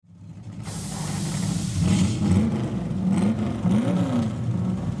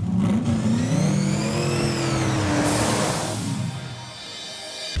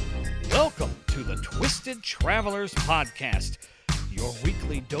Twisted Travelers Podcast, your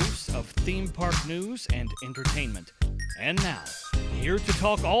weekly dose of theme park news and entertainment. And now, here to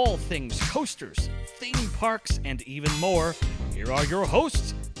talk all things coasters, theme parks, and even more, here are your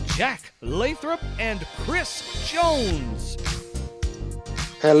hosts, Jack Lathrop and Chris Jones.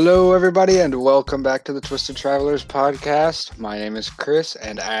 Hello, everybody, and welcome back to the Twisted Travelers Podcast. My name is Chris,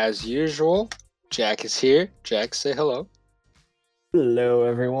 and as usual, Jack is here. Jack, say hello. Hello,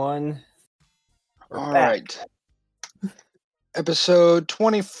 everyone. All right. Episode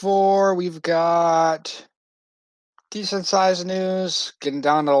 24, we've got decent sized news, getting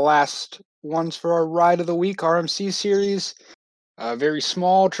down to the last ones for our Ride of the Week, RMC series. A very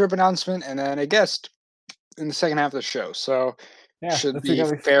small trip announcement, and then a guest in the second half of the show. So, should be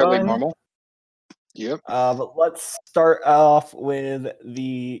fairly fun. normal. Yep. But let's start off with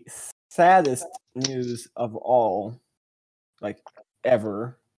the saddest news of all, like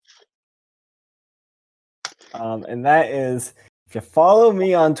ever. And that is, if you follow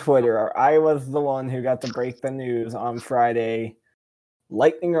me on Twitter, I was the one who got to break the news on Friday.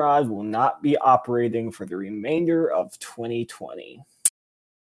 Lightning Rod will not be operating for the remainder of 2020.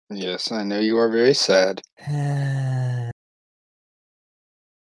 Yes, I know you are very sad.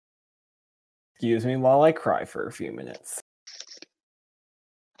 Excuse me while I cry for a few minutes.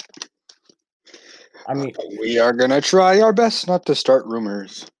 I mean, we are going to try our best not to start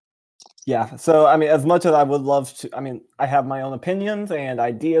rumors. Yeah, so, I mean, as much as I would love to, I mean, I have my own opinions and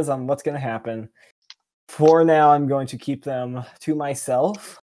ideas on what's going to happen. For now, I'm going to keep them to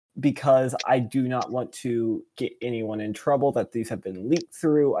myself because I do not want to get anyone in trouble that these have been leaked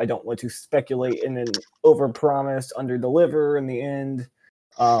through. I don't want to speculate and then overpromise, underdeliver in the end.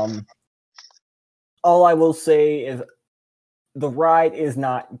 All I will say is the ride is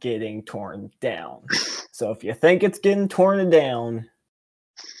not getting torn down. So if you think it's getting torn down,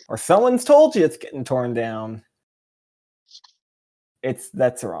 or someone's told you it's getting torn down,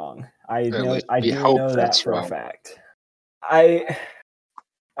 that's wrong. I do know that for a fact. I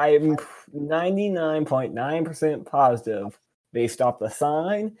am 99.9% positive, based off the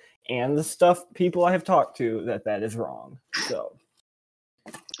sign and the stuff people I have talked to, that is wrong. So,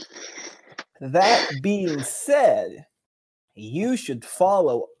 that being said, you should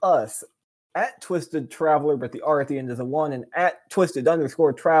follow us at Twisted Traveler, but the R at the end is a 1, and at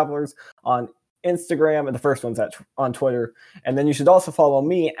Twisted_Travelers on Instagram, and the first one's on Twitter. And then you should also follow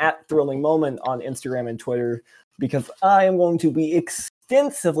me at Thrilling Moment on Instagram and Twitter, because I am going to be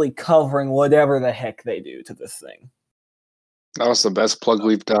extensively covering whatever the heck they do to this thing. That was the best plug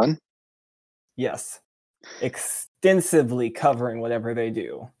we've done. Yes. Extensively covering whatever they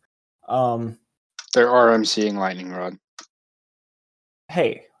do. They're RMCing Lightning Rod.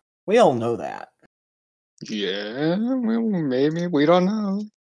 Hey, we all know that. Yeah, well, maybe. We don't know.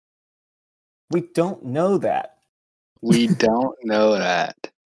 We don't know that. We don't know that.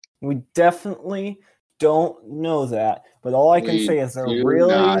 We definitely don't know that. But all I can say is there's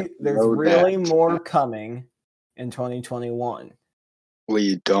really more coming in 2021.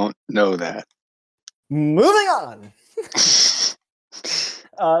 We don't know that. Moving on.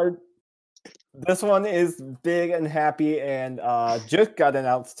 This one is big and happy and just got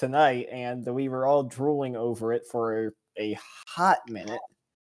announced tonight, and we were all drooling over it for a hot minute.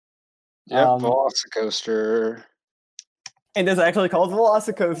 Yep, Velocicoaster. And it's actually called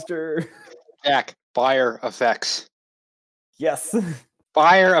Velocicoaster. Jack, fire effects. Yes.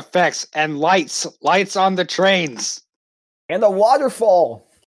 Fire effects and lights. Lights on the trains. And a waterfall.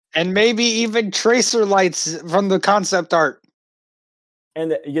 And maybe even tracer lights from the concept art.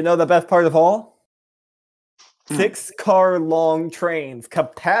 And you know the best part of all? 6-car long trains.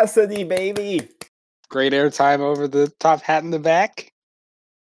 Capacity, baby. Great airtime over the top hat in the back.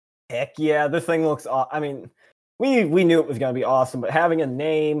 Heck yeah, this thing looks awesome. I mean, we knew it was going to be awesome, but having a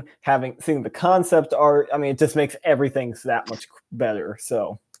name, seeing the concept art, I mean, it just makes everything that much better,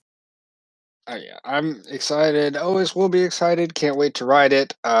 so. Oh yeah, I'm excited. Always will be excited. Can't wait to ride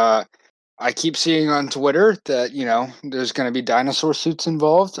it. I keep seeing on Twitter that, there's going to be dinosaur suits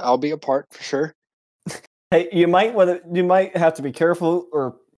involved. I'll be a part for sure. Hey, you might have to be careful,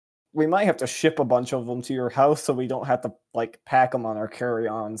 or we might have to ship a bunch of them to your house so we don't have to pack them on our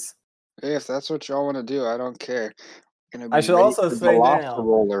carry-ons. Hey, if that's what y'all want to do, I don't care. I should also say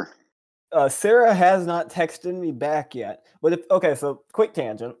now, Sarah has not texted me back yet. But so quick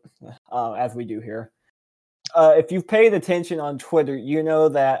tangent, as we do here. If you've paid attention on Twitter, you know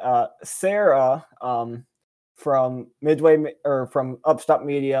that Sarah from from Upstop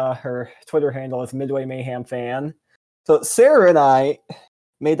Media, her Twitter handle is Midway Mayhem Fan. So Sarah and I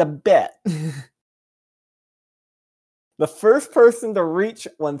made a bet The first person to reach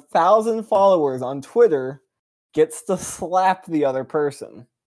 1,000 followers on Twitter gets to slap the other person.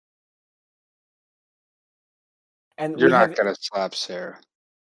 And You're not going to slap Sarah.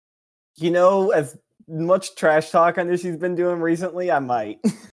 As much trash talk on this she's been doing recently, I might.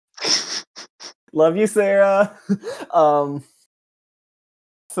 Love you, Sarah.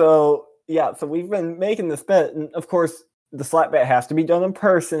 So we've been making this bet, and of course, the slap bet has to be done in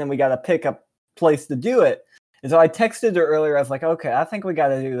person, and we got to pick a place to do it. And so I texted her earlier. I was like, okay, I think we got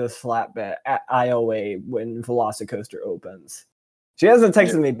to do the slap bet at IOA when Velocicoaster opens. She hasn't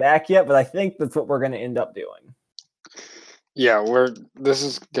texted me back yet, but I think that's what we're going to end up doing. Yeah, this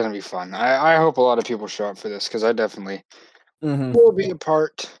is going to be fun. I hope a lot of people show up for this, because I definitely will be a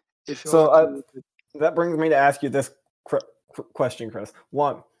part. That brings me to ask you this question, Chris.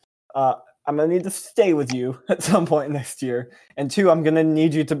 One, I'm going to need to stay with you at some point next year. And two, I'm going to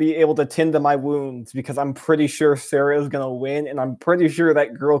need you to be able to tend to my wounds, because I'm pretty sure Sarah is going to win, and I'm pretty sure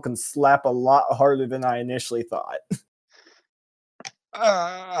that girl can slap a lot harder than I initially thought.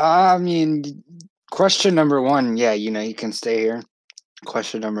 Question number one, you can stay here.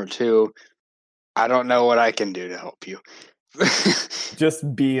 Question number two, I don't know what I can do to help you.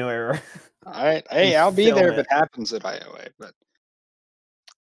 Just be there. All right. Hey, I'll be there if it happens at IOA, but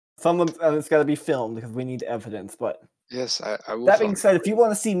it's got to be filmed because we need evidence. But yes, I will. That being said, if you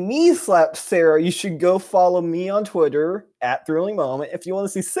want to see me slap Sarah, you should go follow me on Twitter at Thrilling Moment. If you want to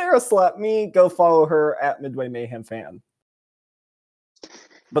see Sarah slap me, go follow her at Midway Mayhem Fan.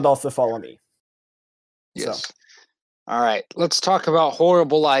 But also follow me. Yes. So. All right. Let's talk about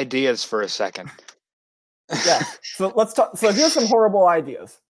horrible ideas for a second. Yeah. So let's talk. So here's some horrible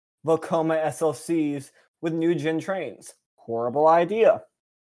ideas. Vekoma SLCs with new gen trains. Horrible idea.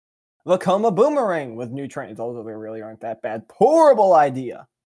 Vekoma Boomerang with new trains, although they really aren't that bad. Horrible idea.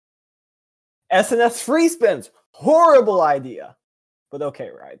 SNS free spins. Horrible idea. But okay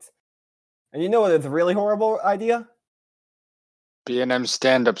rides. And you know what is a really horrible idea? B&M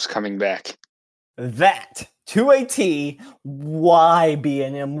stand-ups coming back. That to a T. Why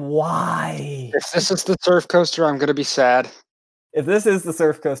B&M? Why? If this is the surf coaster, I'm going to be sad. If this is the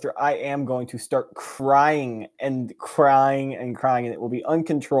surf coaster, I am going to start crying and crying and crying, and it will be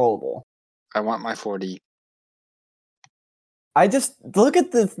uncontrollable. I want my 4D. I just look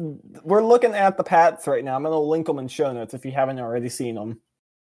at this. We're looking at the paths right now. I'm going to link them in show notes if you haven't already seen them.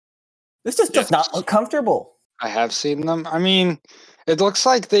 This just does not look comfortable. I have seen them. I mean, it looks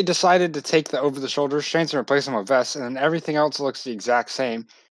like they decided to take the over-the-shoulder restraints and replace them with vests, and then everything else looks the exact same,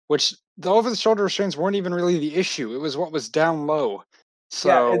 which the over-the-shoulder restraints weren't even really the issue. It was what was down low.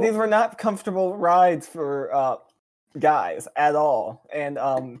 So, yeah, these were not comfortable rides for guys at all. And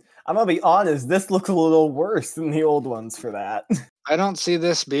I'm going to be honest, this looks a little worse than the old ones for that. I don't see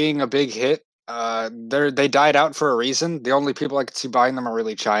this being a big hit. They died out for a reason. The only people I could see buying them are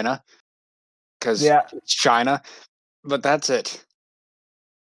really China. Because it's China, but that's it.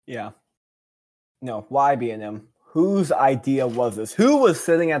 Yeah. No, why B&M? Whose idea was this? Who was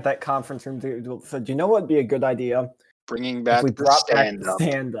sitting at that conference room and said, you know what would be a good idea? Bringing back the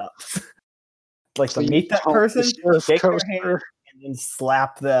stand-ups. Like to meet that person, shake their hand, and then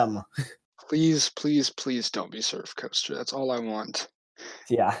slap them. Please, please, please don't be Surf Coaster. That's all I want.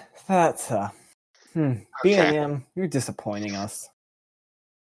 Yeah, that's B&M, you're disappointing us.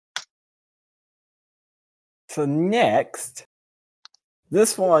 So next,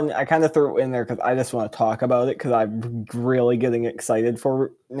 this one, I kind of threw it in there because I just want to talk about it because I'm really getting excited for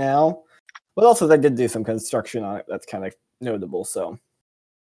it now. But also, they did do some construction on it that's kind of notable, so.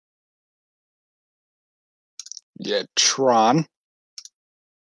 Yeah, Tron.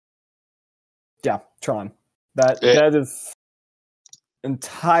 Yeah, Tron. That is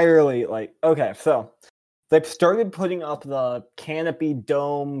entirely okay, so they've started putting up the canopy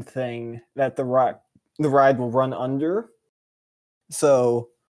dome thing that the ride will run under. So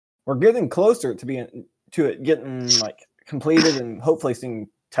we're getting closer to it getting completed and hopefully seeing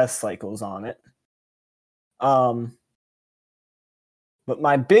test cycles on it. But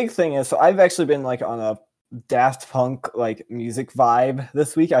my big thing is, so I've actually been on a Daft Punk music vibe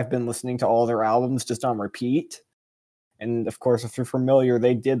this week. I've been listening to all their albums just on repeat. And of course, if you're familiar,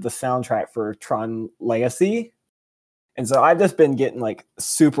 they did the soundtrack for Tron Legacy. And so I've just been getting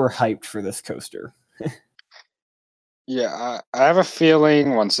super hyped for this coaster. Yeah, I have a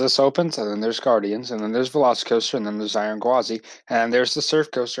feeling once this opens, and then there's Guardians, and then there's Velocicoaster, and then there's Iron Gwazi, and there's the Surf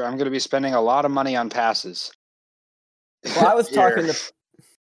Coaster. I'm going to be spending a lot of money on passes. Well, I was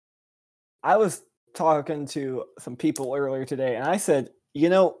talking to some people earlier today, and I said,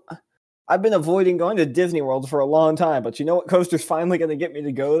 I've been avoiding going to Disney World for a long time, but you know what coaster's finally going to get me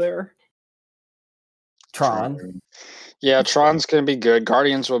to go there? Tron. Yeah, Tron's going to be good.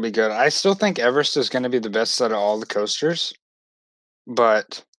 Guardians will be good. I still think Everest is going to be the best out of all the coasters,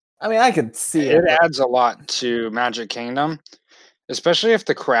 but I mean, I could see it it. adds a lot to Magic Kingdom, especially if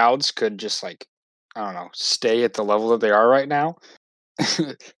the crowds could just like, I don't know, stay at the level that they are right now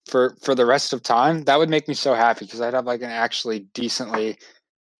for the rest of time. That would make me so happy because I'd have like an actually decently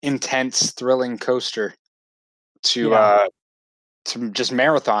intense, thrilling coaster to just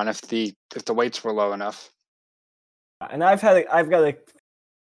marathon if the weights were low enough. And I've got a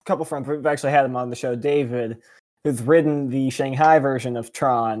couple friends. We've actually had him on the show, David, who's ridden the Shanghai version of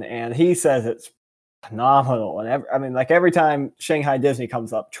Tron, and he says it's phenomenal. And every time Shanghai Disney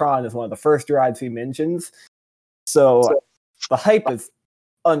comes up, Tron is one of the first rides he mentions. So the hype is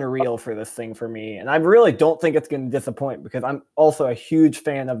unreal for this thing for me, and I really don't think it's going to disappoint because I'm also a huge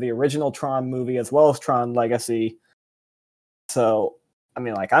fan of the original Tron movie as well as Tron Legacy. So, I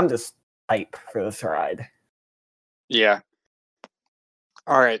mean, like, I'm just hype for this ride. Yeah.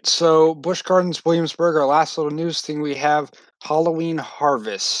 All right. So, Busch Gardens, Williamsburg, our last little news thing we have Halloween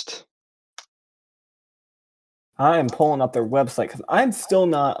Harvest. I am pulling up their website because I'm still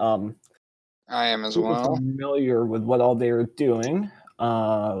not I am as well familiar with what all they are doing.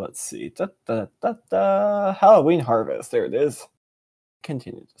 Let's see. Halloween Harvest. There it is.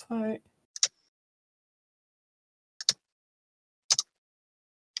 Continue to site.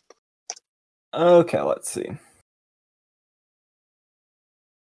 Okay, let's see.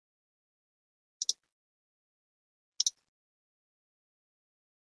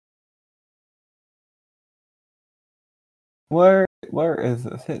 Where is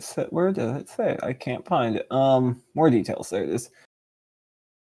this? Where does it say? I can't find it. More details. There it is.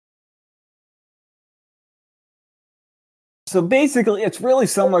 So basically, it's really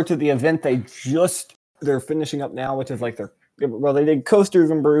similar to the event they're finishing up now, which is like they did Coasters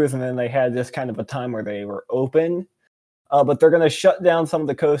and Brews, and then they had this kind of a time where they were open. But they're going to shut down some of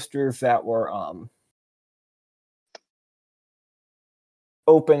the coasters that were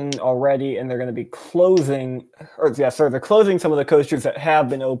open already, and they're going to be closing. They're closing some of the coasters that have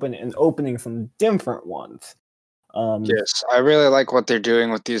been open and opening some different ones. Yes, I really like what they're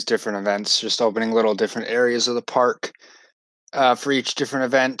doing with these different events, just opening little different areas of the park for each different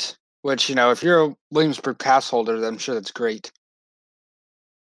event, which, if you're a Williamsburg pass holder, I'm sure that's great.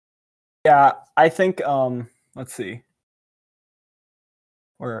 Yeah, I think, let's see.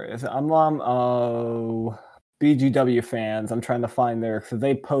 Where is it? BGW fans. I'm trying to find there. So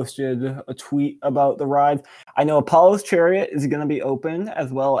they posted a tweet about the ride. I know Apollo's Chariot is going to be open,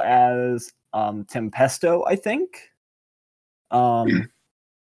 as well as Tempesto, I think.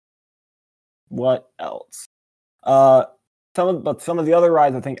 What else? Some of the other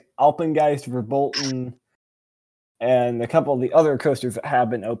rides, I think Alpengeist, Verbolten, and a couple of the other coasters that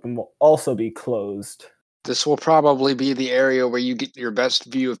have been open will also be closed. This will probably be the area where you get your best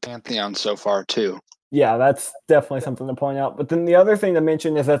view of Pantheon so far, too. Yeah, that's definitely something to point out. But then the other thing to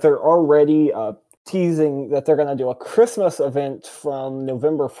mention is that they're already teasing that they're going to do a Christmas event from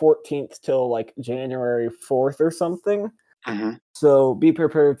November 14th till like January 4th or something. Mm-hmm. So be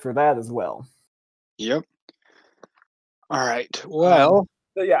prepared for that as well. Yep. All right. Well,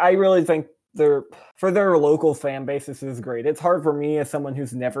 yeah, I really think for their local fan base, this is great. It's hard for me as someone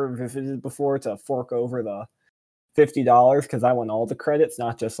who's never visited before to fork over the $50 because I want all the credits,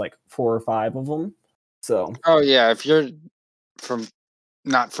 not just like 4 or 5 of them. So. Oh yeah, if you're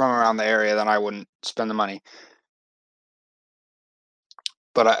not from around the area, then I wouldn't spend the money.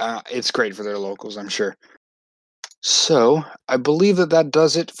 But it's great for their locals, I'm sure. So I believe that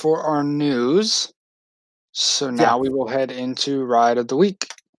does it for our news. So now we will head into Ride of the Week.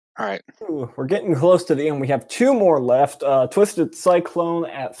 All right. Ooh, we're getting close to the end. We have 2 more left. Twisted Cyclone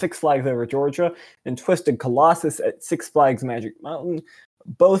at Six Flags Over Georgia and Twisted Colossus at Six Flags Magic Mountain.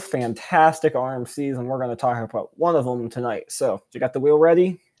 Both fantastic RMCs, and we're going to talk about one of them tonight. So, you got the wheel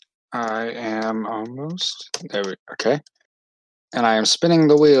ready? I am almost. Okay. And I am spinning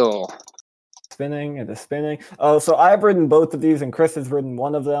the wheel. Spinning, it is spinning. Oh, so I've ridden both of these, and Chris has ridden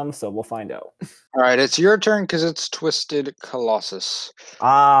one of them, so we'll find out. All right, it's your turn because it's Twisted Colossus.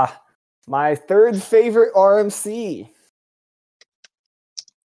 Ah, my third favorite RMC.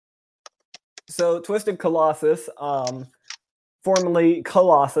 So, Twisted Colossus, formerly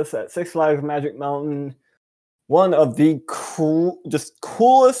Colossus at Six Flags Magic Mountain, one of the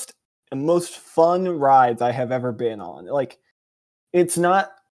coolest and most fun rides I have ever been on. Like, it's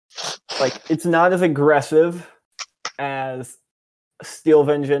not as aggressive as Steel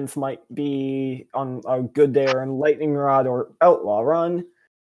Vengeance might be on a good day or in Lightning Rod or Outlaw Run.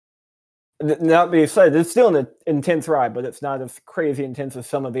 That being said, it's still an intense ride, but it's not as crazy intense as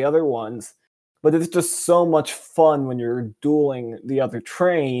some of the other ones. but it's just so much fun when you're dueling the other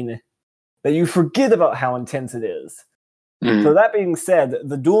train that you forget about how intense it is. So that being said,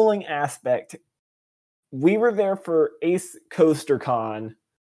 the dueling aspect, we were there for Ace Coaster Con.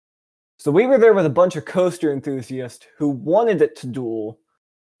 So we were there with a bunch of coaster enthusiasts who wanted it to duel.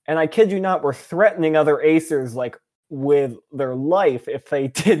 And I kid you not, were threatening other Acers like with their life if they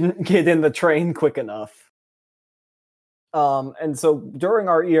didn't get in the train quick enough. And so during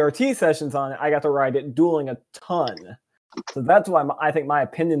our ERT sessions on it, I got to ride it dueling a ton. So that's why I think my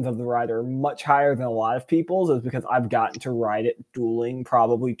opinions of the ride are much higher than a lot of people's, is because I've gotten to ride it dueling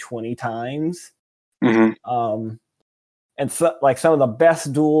probably 20 times. And so, like, some of the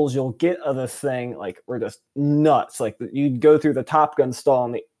best duels you'll get of this thing, like, were just nuts. Like, you'd go through the Top Gun stall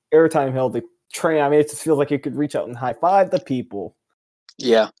on the airtime hill, the train. I mean, it just feels like you could reach out and high five the people.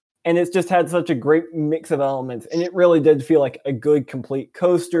 Yeah. And it's just had such a great mix of elements, and it really did feel like a good, complete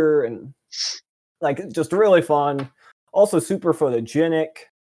coaster, and like just really fun. Also, super photogenic.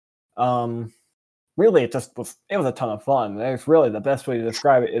 Really, it was a ton of fun. That's really the best way to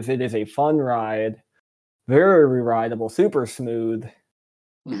describe it. Is it is a fun ride, very rideable, super smooth.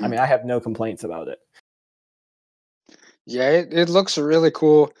 I mean, I have no complaints about it. Yeah, it looks really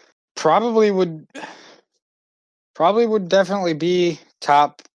cool. Probably would definitely be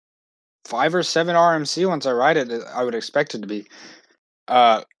top 5 or 7 RMC once I ride it. I would expect it to be.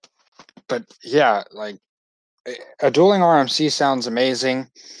 But yeah, like a dueling RMC sounds amazing.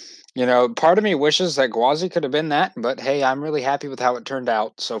 You know, part of me wishes that Gwazi could have been that, but hey, I'm really happy with how it turned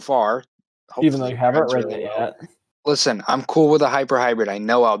out so far. Even though you haven't read it yet. Listen, I'm cool with a hyper hybrid. I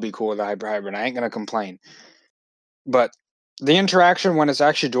know I'll be cool with a hyper hybrid. I ain't gonna complain. But the interaction when it's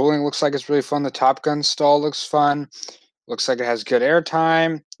actually dueling looks like it's really fun. The Top Gun stall looks fun. Looks like it has good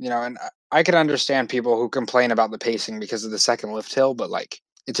airtime. You know, and I can understand people who complain about the pacing because of the second lift hill, but like,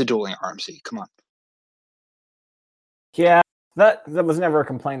 it's a dueling RMC. Come on. Yeah, that was never a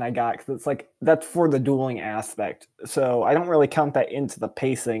complaint I got, because it's like, that's for the dueling aspect. So I don't really count that into the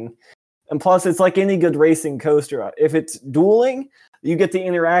pacing. And plus, it's like any good racing coaster. If it's dueling, you get to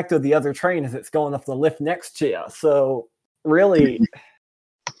interact with the other train as it's going up the lift next to you. So really,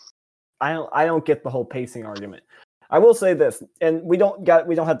 I don't get the whole pacing argument. I will say this, and we don't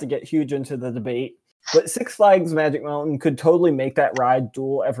have to get huge into the debate, but Six Flags Magic Mountain could totally make that ride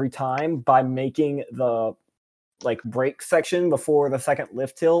duel every time by making the like brake section before the second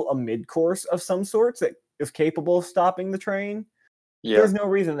lift hill a mid-course of some sorts that is capable of stopping the train. Yeah. There's no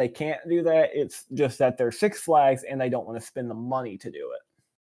reason they can't do that. It's just that they're Six Flags and they don't want to spend the money to do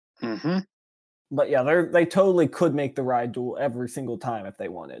it. But yeah, they totally could make the ride duel every single time if they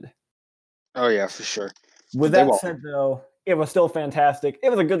wanted. Oh yeah, for sure. With that said, though, it was still fantastic. It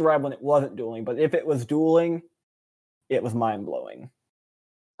was a good ride when it wasn't dueling, but if it was dueling, it was mind-blowing.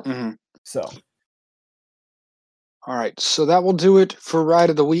 So. All right, so that will do it for Ride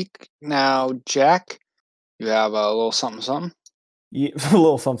of the Week. Now, Jack, you have a little something? Yeah, a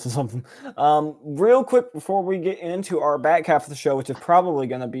little something. Real quick before we get into our back half of the show, which is probably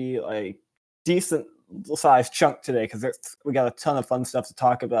going to be a decent sized chunk today because we got a ton of fun stuff to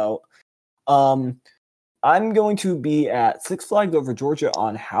talk about. I'm going to be at Six Flags Over Georgia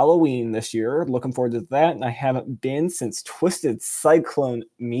on Halloween this year. Looking forward to that, and I haven't been since Twisted Cyclone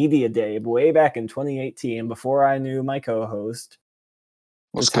Media Day way back in 2018, before I knew my co-host.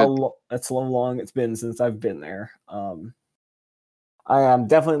 That's how long it's been since I've been there. I am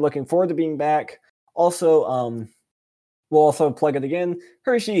definitely looking forward to being back. Also, we'll also plug it again.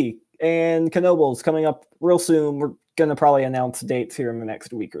 Hershey and Knoebels coming up real soon. We're going to probably announce dates here in the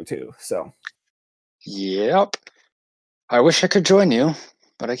next week or two. So. Yep. I wish I could join you,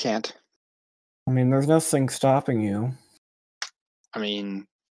 but I can't. I mean, there's nothing stopping you. I mean,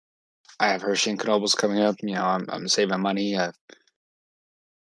 I have Hershey and Knoebels coming up. You know, I'm saving money.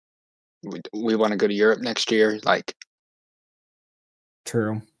 We want to go to Europe next year. Like,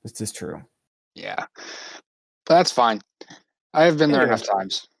 true. This is true. Yeah, but that's fine. I have been there enough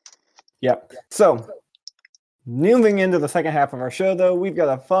times. Yep. So, moving into the second half of our show, though, we've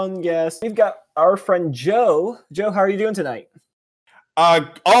got a fun guest. We've got our friend Joe. Joe, how are you doing tonight?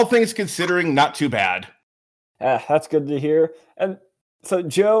 All things considering, not too bad. That's good to hear. And so,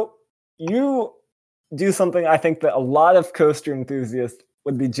 Joe, you do something I think that a lot of coaster enthusiasts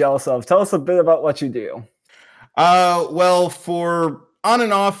would be jealous of. Tell us a bit about what you do. Well, for on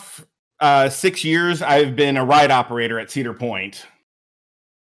and off 6 years, I've been a ride operator at Cedar Point.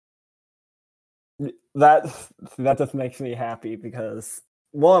 That just makes me happy because,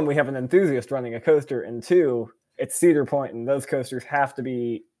 one, we have an enthusiast running a coaster, and two, it's Cedar Point, and those coasters have to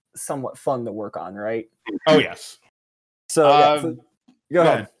be somewhat fun to work on, right? Oh, yes. So go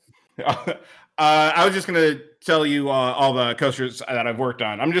ahead. I was just going to tell you all the coasters that I've worked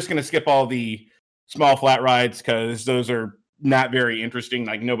on. I'm just going to skip all the small flat rides because those are not very interesting.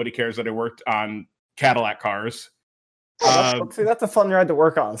 Like nobody cares that I worked on Cadillac cars. See, that's a fun ride to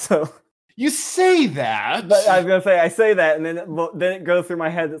work on. So you say that, but I was gonna say I say that, and then it goes through my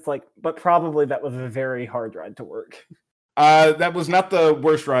head. It's like, but probably that was a very hard ride to work. That was not the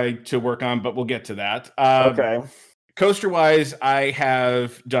worst ride to work on, but we'll get to that. Okay. Coaster wise, I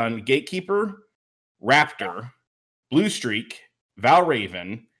have done Gatekeeper, Raptor, Blue Streak,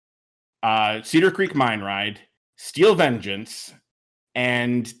 Valraven, Cedar Creek Mine Ride, Steel Vengeance,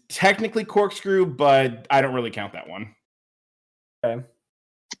 and technically Corkscrew, but I don't really count that one. Okay.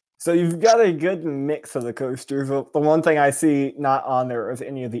 So you've got a good mix of the coasters. The one thing I see not on there is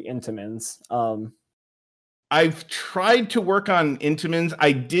any of the Intamins. I've tried to work on Intamins.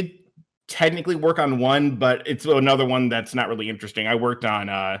 I did technically work on one, but it's another one that's not really interesting. I worked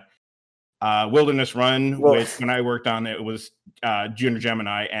on Wilderness Run, which when I worked on it was Junior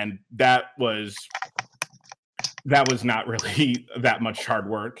Gemini, and that was not really that much hard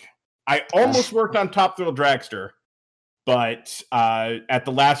work. I almost worked on Top Thrill Dragster, but at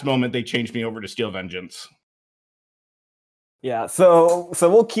the last moment they changed me over to Steel Vengeance. Yeah, so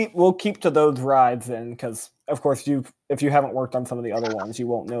we'll keep to those rides then, because of course if you haven't worked on some of the other ones, you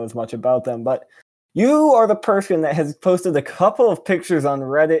won't know as much about them. But you are the person that has posted a couple of pictures on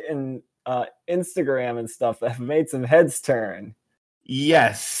Reddit and Instagram and stuff that have made some heads turn.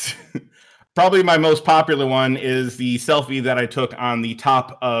 Yes. Probably my most popular one is the selfie that I took on the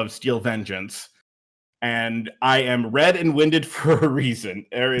top of Steel Vengeance. And I am red and winded for a reason.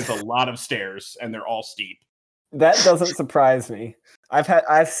 There is a lot of stairs, and they're all steep. That doesn't surprise me.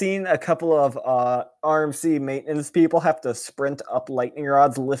 I've seen a couple of RMC maintenance people have to sprint up Lightning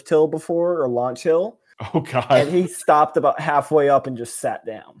Rod's lift hill before, or launch hill. Oh, God. And he stopped about halfway up and just sat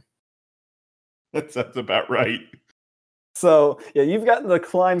down. That's about right. So, yeah, you've gotten the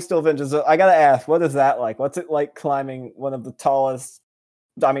climb Steel Vengeance. I got to ask, what is that like? What's it like climbing one of the tallest?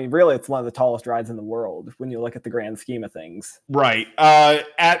 I mean, really, it's one of the tallest rides in the world when you look at the grand scheme of things. Right.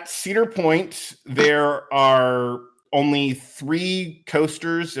 At Cedar Point, there are only 3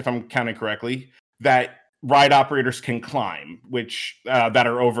 coasters, if I'm counting correctly, that ride operators can climb, which that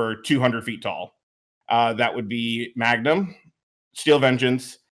are over 200 feet tall. That would be Magnum, Steel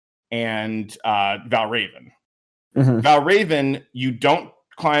Vengeance, and Valraven. Mm-hmm. Valraven, you don't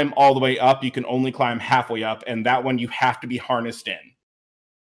climb all the way up. You can only climb halfway up, and that one you have to be harnessed in.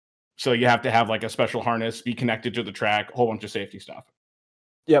 So you have to have like a special harness, be connected to the track, a whole bunch of safety stuff.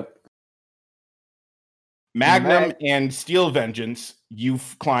 Yep. Magnum and Steel Vengeance, you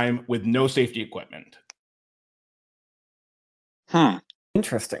climb with no safety equipment.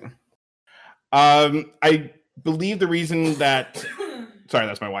 Interesting. I believe the reason that... Sorry,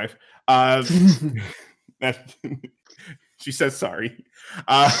 that's my wife. She says sorry.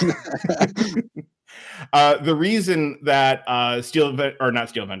 The reason that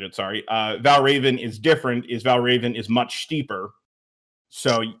Valraven is different is Valraven is much steeper.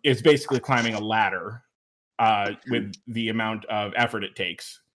 So it's basically climbing a ladder with the amount of effort it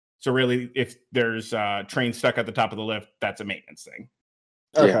takes. So really, if there's a train stuck at the top of the lift, that's a maintenance thing.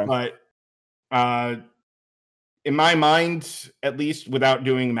 Okay. But in my mind, at least without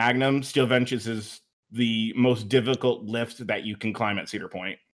doing Magnum, Steel Vengeance is the most difficult lift that you can climb at Cedar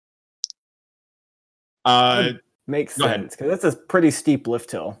Point. Makes sense, because that's a pretty steep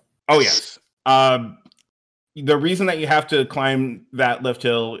lift hill. Oh, yes. The reason that you have to climb that lift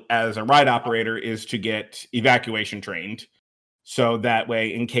hill as a ride operator is to get evacuation trained. So that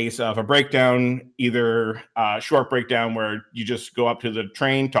way, in case of a breakdown, either a short breakdown where you just go up to the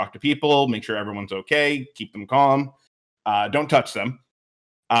train, talk to people, make sure everyone's okay, keep them calm, don't touch them.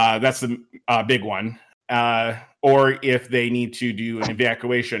 That's the big one. Or if they need to do an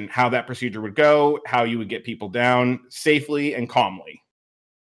evacuation, how that procedure would go, how you would get people down safely and calmly.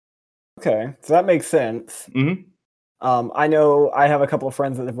 Okay, so that makes sense. Mm-hmm. I know I have a couple of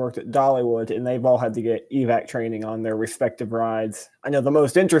friends that have worked at Dollywood, and they've all had to get evac training on their respective rides. I know the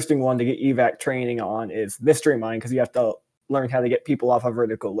most interesting one to get evac training on is Mystery Mine, because you have to learn how to get people off a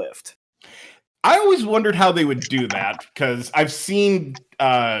vertical lift. I always wondered how they would do that, because I've seen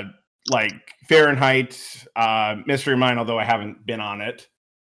like Fahrenheit, Mystery Mine, although I haven't been on it,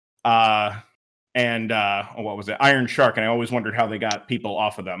 and what was it, Iron Shark, and I always wondered how they got people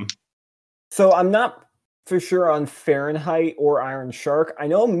off of them. So I'm not for sure on Fahrenheit or Iron Shark. I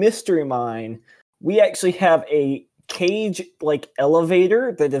know Mystery Mine, we actually have a cage like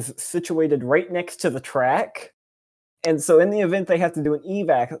elevator that is situated right next to the track. And so in the event they have to do an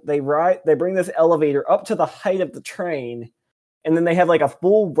evac, they bring this elevator up to the height of the train, And then they have like a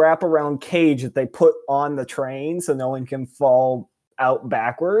full wraparound cage that they put on the train so no one can fall out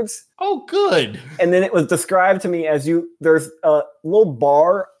backwards. Oh, good. And then it was described to me as there's a little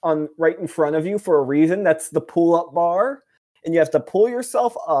bar on right in front of you for a reason. That's the pull-up bar. And you have to pull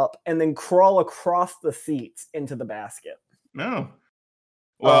yourself up and then crawl across the seats into the basket. No.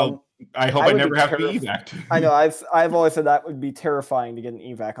 Well, I hope I never have to be evac. I know. I've always said that would be terrifying to get an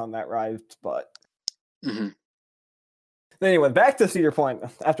evac on that ride, but anyway, back to Cedar Point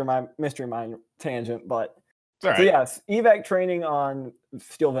after my Mystery Mine tangent. But right. So yes, evac training on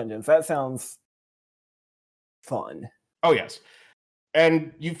Steel Vengeance. That sounds fun. Oh yes,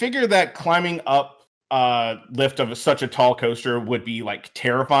 and you figure that climbing up lift of such a tall coaster would be like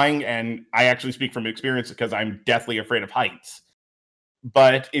terrifying, and I actually speak from experience because I'm deathly afraid of heights.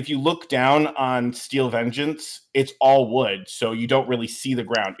 But if you look down on Steel Vengeance, it's all wood, so you don't really see the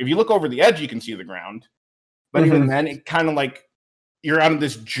ground. If you look over the edge, you can see the ground. But even then, it kind of like you're on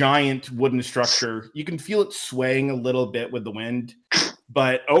this giant wooden structure. You can feel it swaying a little bit with the wind.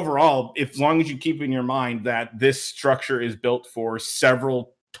 But overall, as long as you keep in your mind that this structure is built for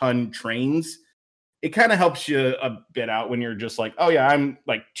several ton trains, it kind of helps you a bit out when you're just like, oh yeah, I'm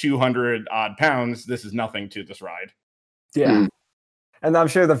like 200 odd pounds. This is nothing to this ride. Yeah. And I'm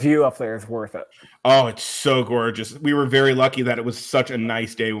sure the view up there is worth it. Oh, it's so gorgeous. We were very lucky that it was such a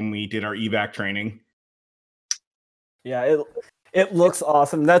nice day when we did our evac training. Yeah, it looks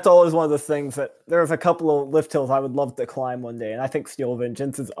awesome. That's always one of the things that there's a couple of lift hills I would love to climb one day. And I think Steel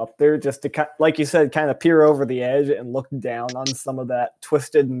Vengeance is up there just to, like you said, kind of peer over the edge and look down on some of that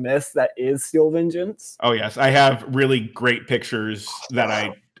twisted mist that is Steel Vengeance. Oh, yes. I have really great pictures that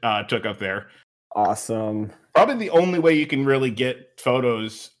I took up there. Awesome. Probably the only way you can really get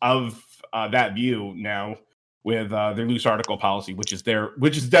photos of that view now with their loose article policy, which is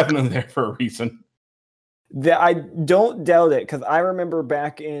definitely there for a reason. I don't doubt it, because I remember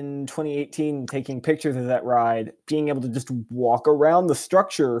back in 2018 taking pictures of that ride, being able to just walk around the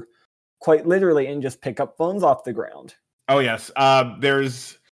structure quite literally and just pick up phones off the ground. Oh, yes.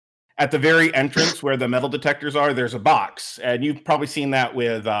 There's at the very entrance where the metal detectors are, there's a box. And you've probably seen that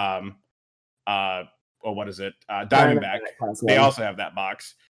with what is it? Diamondback. They also have that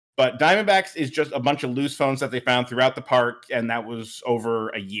box. But Diamondbacks is just a bunch of loose phones that they found throughout the park, and that was over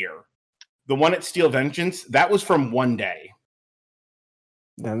a year. The one at Steel Vengeance, that was from one day.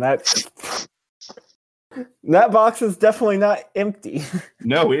 And that box is definitely not empty.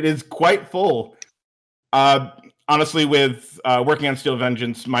 No, it is quite full. Honestly, with working on Steel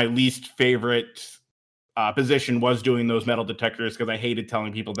Vengeance, my least favorite position was doing those metal detectors because I hated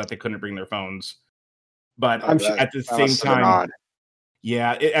telling people that they couldn't bring their phones. But at the same time,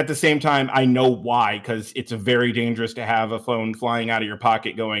 at the same time, I know why, because it's very dangerous to have a phone flying out of your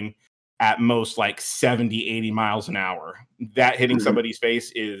pocket going at most like 70, 80 miles an hour. That hitting somebody's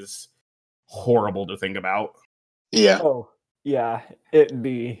face is horrible to think about. Yeah. Oh, yeah. It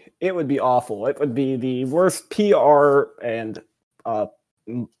would be awful. It would be the worst PR and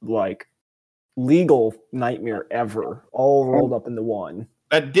like legal nightmare ever, all rolled up into one.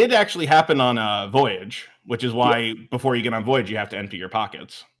 That did actually happen on Voyage, which is why before you get on Voyage, you have to empty your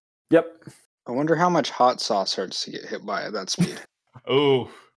pockets. Yep. I wonder how much hot sauce hurts to get hit by at that speed.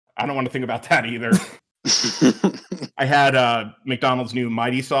 Oh, I don't want to think about that either. I had McDonald's new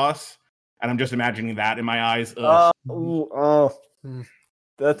Mighty Sauce, and I'm just imagining that in my eyes. That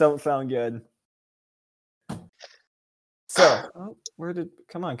don't sound good. So,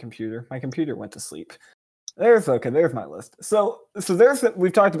 come on, computer. My computer went to sleep. There's my list. So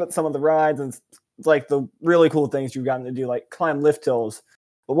we've talked about some of the rides and like the really cool things you've gotten to do, like climb lift hills.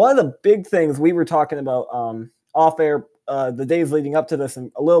 But one of the big things we were talking about off air the days leading up to this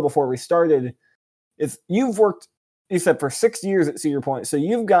and a little before we started is you've worked, you said, for 6 years at Cedar Point. So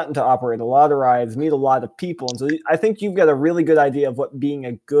you've gotten to operate a lot of rides, meet a lot of people. And so I think you've got a really good idea of what being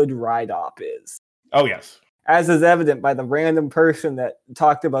a good ride op is. Oh, yes. As is evident by the random person that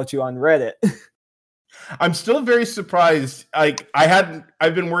talked about you on Reddit. I'm still very surprised. Like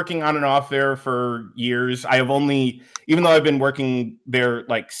I've been working on and off there for years. Even though I've been working there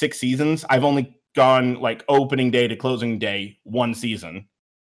like 6 seasons, I've only gone like opening day to closing day one season.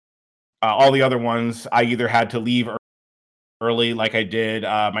 All the other ones, I either had to leave early, like I did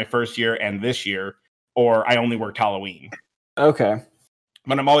my first year and this year, or I only worked Halloween. Okay.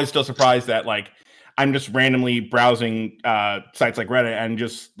 But I'm always still surprised that like I'm just randomly browsing sites like Reddit and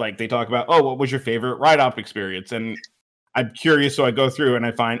just like they talk about, oh, what was your favorite ride op experience? And I'm curious, so I go through and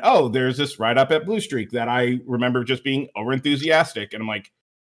I find, oh, there's this ride up at Blue Streak that I remember just being over enthusiastic, and I'm like,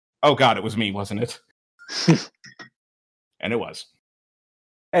 oh God, it was me, wasn't it? And it was.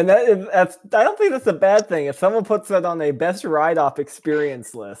 And that's I don't think that's a bad thing. If someone puts that on a best ride-off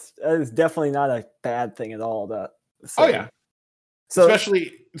experience list, that is definitely not a bad thing at all. Oh yeah. So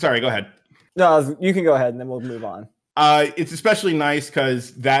especially, sorry, go ahead. No, you can go ahead and then we'll move on. It's especially nice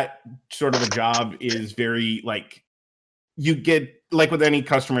because that sort of a job is very like, you get, like with any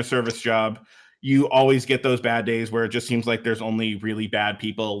customer service job, you always get those bad days where it just seems like there's only really bad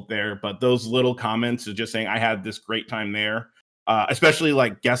people there. But those little comments of just saying, I had this great time there, especially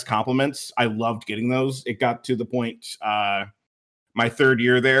like guest compliments. I loved getting those. It got to the point my third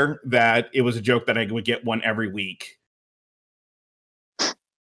year there that it was a joke that I would get one every week.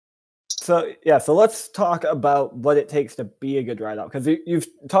 So let's talk about what it takes to be a good ride-off, because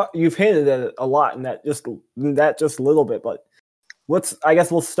you've hinted at it a lot in that just a little bit. But I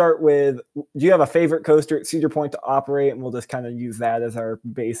guess we'll start with, do you have a favorite coaster at Cedar Point to operate, and we'll just kind of use that as our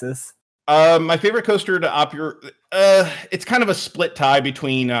basis? My favorite coaster to operate, it's kind of a split tie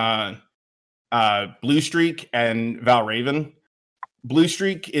between Blue Streak and Valravn. Blue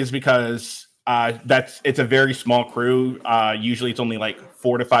Streak is because it's a very small crew. Usually it's only like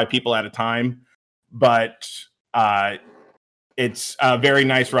 4 to 5 people at a time, but it's a very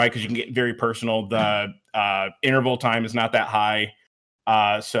nice ride because you can get very personal. The interval time is not that high,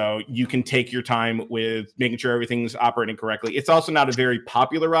 so you can take your time with making sure everything's operating correctly. It's also not a very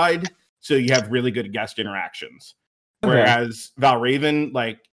popular ride, so you have really good guest interactions. Okay. Whereas Valravn,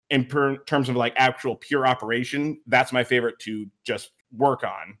 like in terms of like actual pure operation, that's my favorite to just work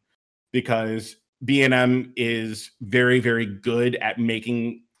on, because B&M is very, very good at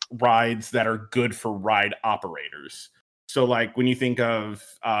making rides that are good for ride operators. So like when you think of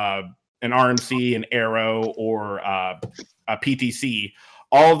an RMC, an Aero, or a PTC,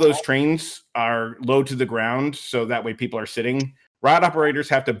 all of those trains are low to the ground, so that way people are sitting. Ride operators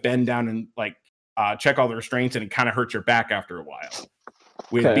have to bend down and like check all the restraints, and it kind of hurts your back after a while.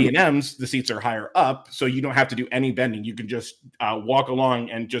 With B&Ms, the seats are higher up, so you don't have to do any bending. You can just walk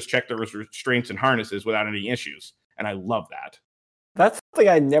along and just check the restraints and harnesses without any issues. And I love that. That's something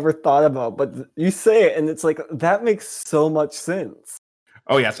I never thought about, but you say it, and it's like, that makes so much sense.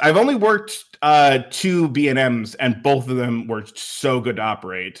 Oh, yes. I've only worked 2 B&Ms, and both of them were so good to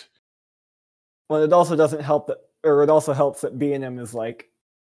operate. Well, it also doesn't help that, or it also helps that B&M is like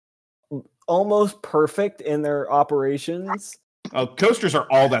almost perfect in their operations. Coasters are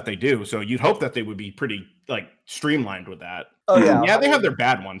all that they do, so you'd hope that they would be pretty like streamlined with that. Oh yeah, yeah, they have their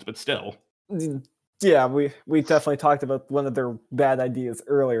bad ones, but still. Yeah, we definitely talked about one of their bad ideas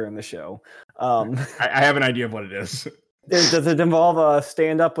earlier in the show. I have an idea of what it is. Does it involve a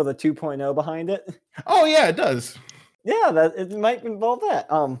stand-up with a 2.0 behind it? Oh yeah, it does. Yeah, it might involve that.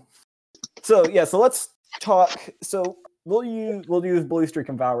 So let's talk. So we'll use Blue Streak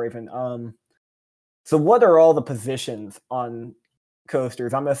and Valravn. So what are all the positions on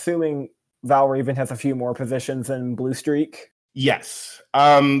coasters? I'm assuming Valravn has a few more positions than Blue Streak. Yes.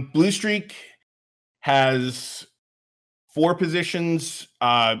 Blue Streak has 4 positions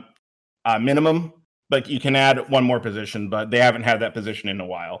minimum, but you can add 1 more position, but they haven't had that position in a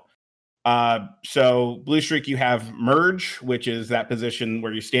while. So Blue Streak, you have merge, which is that position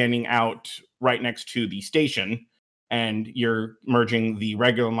where you're standing out right next to the station and you're merging the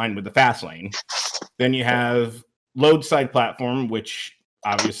regular line with the fast lane. Then you have load side platform, which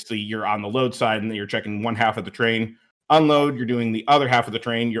obviously you're on the load side and you're checking one half of the train. Unload, you're doing the other half of the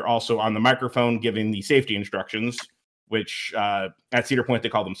train. You're also on the microphone giving the safety instructions, which at Cedar Point, they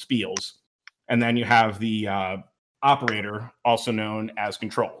call them spiels. And then you have the operator, also known as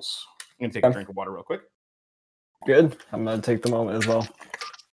controls. I'm going to take a drink of water real quick. Good. I'm going to take the moment as well.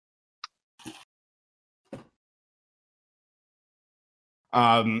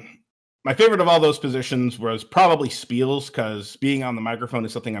 My favorite of all those positions was probably spiels, because being on the microphone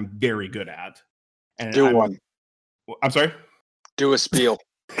is something I'm very good at. And one. I'm sorry? Do a spiel.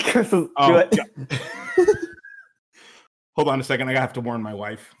 Do it. Hold on a second. I have to warn my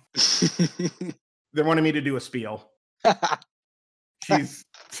wife. They wanted me to do a spiel. She's...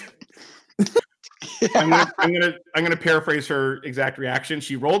 I'm gonna paraphrase her exact reaction.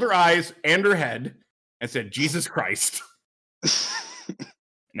 She rolled her eyes and her head and said, "Jesus Christ."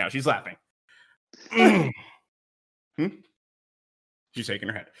 Now she's laughing. She's shaking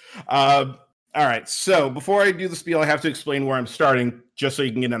her head. All right. So before I do the spiel, I have to explain where I'm starting, just so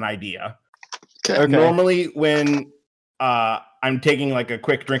you can get an idea. Okay. Normally, when I'm taking like a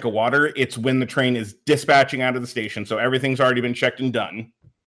quick drink of water, it's when the train is dispatching out of the station, so everything's already been checked and done.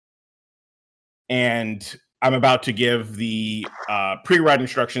 And I'm about to give the pre-ride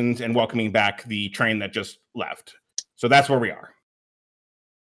instructions and welcoming back the train that just left. So that's where we are.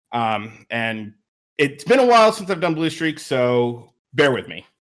 And it's been a while since I've done Blue Streak, so bear with me.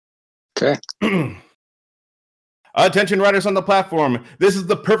 Okay. Attention riders on the platform. This is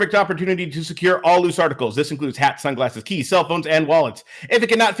the perfect opportunity to secure all loose articles. This includes hats, sunglasses, keys, cell phones, and wallets. If it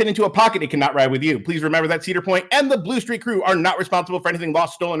cannot fit into a pocket, it cannot ride with you. Please remember that Cedar Point and the Blue Streak crew are not responsible for anything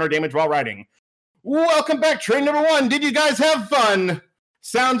lost, stolen, or damaged while riding. Welcome back, train number 1. Did you guys have fun?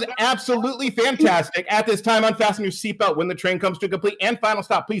 Sounds absolutely fantastic. At this time, unfasten your seatbelt. When the train comes to a complete and final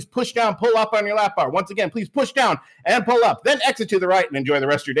stop, please push down, pull up on your lap bar. Once again, please push down and pull up. Then exit to the right and enjoy the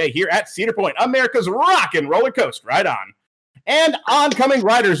rest of your day here at Cedar Point, America's rockin' roller coaster. Right on. And oncoming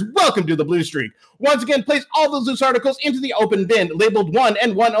riders, welcome to the Blue Streak. Once again, place all those loose articles into the open bin, labeled 1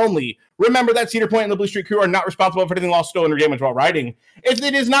 and 1 only. Remember that Cedar Point and the Blue Streak crew are not responsible for anything lost, stolen, or damaged while riding. If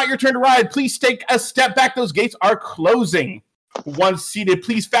it is not your turn to ride, please take a step back. Those gates are closing. Once seated,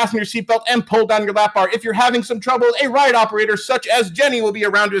 please fasten your seatbelt and pull down your lap bar. If you're having some trouble, a ride operator such as Jenny will be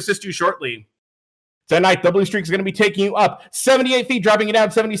around to assist you shortly. Tonight, the Blue Streak is going to be taking you up 78 feet, dropping you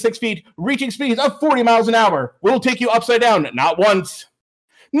down 76 feet, reaching speeds of 40 miles an hour. We'll take you upside down, not once,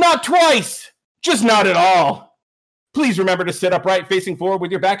 not twice, just not at all. Please remember to sit upright, facing forward with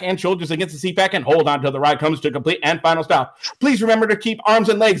your back and shoulders against the seat back, and hold on until the ride comes to a complete and final stop. Please remember to keep arms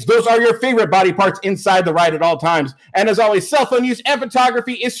and legs. Those are your favorite body parts inside the ride at all times. And as always, cell phone use and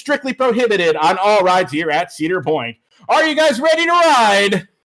photography is strictly prohibited on all rides here at Cedar Point. Are you guys ready to ride?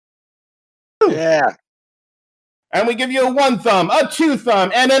 Yeah. And we give you a 1 thumb, a 2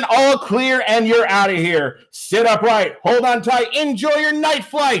 thumb, and an all clear, and you're out of here. Sit upright, hold on tight, enjoy your night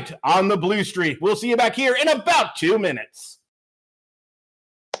flight on the Blue Streak. We'll see you back here in about 2 minutes.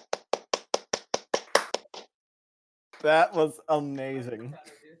 That was amazing.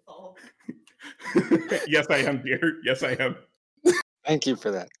 Yes, I am, dear. Yes, I am. Thank you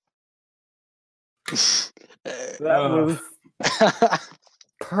for that. That was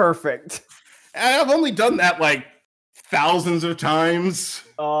perfect. I've only done that like thousands of times.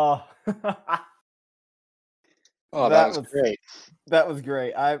 Oh, Oh, that was great. That was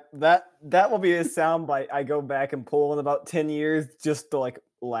great. That will be a sound bite I go back and pull in about 10 years just to like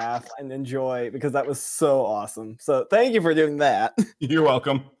laugh and enjoy, because that was so awesome. So thank you for doing that. You're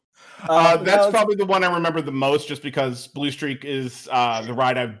welcome. That's probably the one I remember the most, just because Blue Streak is the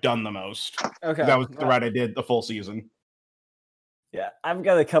ride I've done the most. Okay. That was the ride I did the full season. Yeah, I've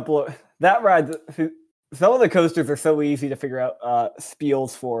got a couple of that ride. Some of the coasters are so easy to figure out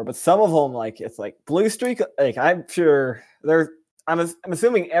spiels for, but some of them, like it's like Blue Streak. Like I'm sure I'm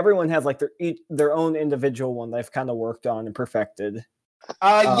assuming everyone has like their own individual one they've kind of worked on and perfected.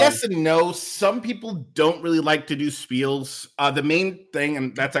 Yes and no. Some people don't really like to do spiels. The main thing,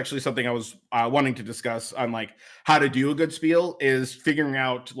 and that's actually something I was wanting to discuss on like how to do a good spiel, is figuring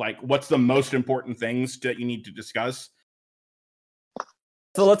out like what's the most important things that you need to discuss.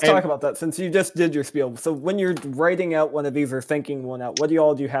 So let's talk about that, since you just did your spiel. So when you're writing out one of these or thinking one out, what do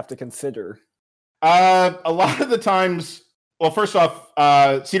you have to consider? A lot of the times, well, first off,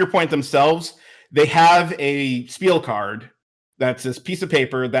 Cedar Point themselves, they have a spiel card. That's this piece of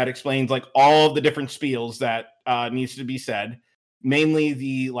paper that explains like all of the different spiels that needs to be said. Mainly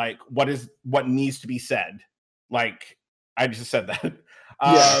the like what needs to be said. Like I just said that.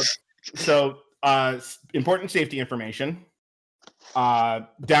 So important safety information.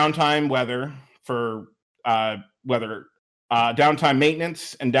 Downtime weather for downtime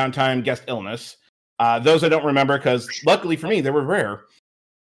maintenance and downtime guest illness. Those I don't remember because luckily for me they were rare.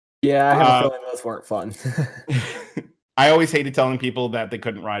 Yeah, I have a feeling those weren't fun. I always hated telling people that they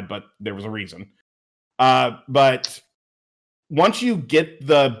couldn't ride, but there was a reason. But once you get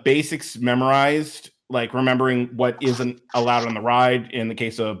the basics memorized, like remembering what isn't allowed on the ride, in the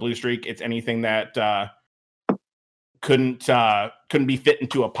case of Blue Streak, it's anything that couldn't be fit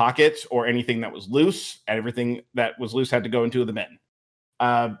into a pocket, or anything that was loose. Everything that was loose had to go into the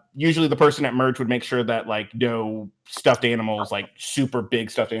bin. Usually the person at merge would make sure that like no stuffed animals, like super big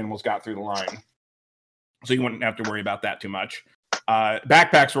stuffed animals, got through the line. So you wouldn't have to worry about that too much.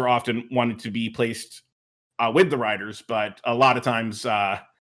 Backpacks were often wanted to be placed with the riders, but a lot of times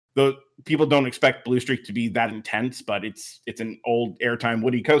the people don't expect Blue Streak to be that intense, but it's an old airtime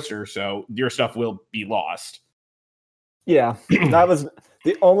woody coaster, so your stuff will be lost. Yeah, that was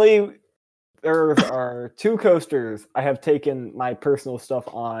the only. There are 2 coasters I have taken my personal stuff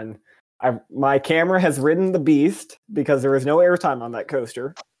on. My camera has ridden the Beast because there is no airtime on that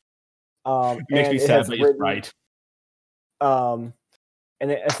coaster. It makes me sad, but you're right. And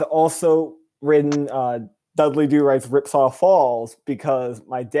it has also ridden Dudley Do-Right's Ripsaw Falls because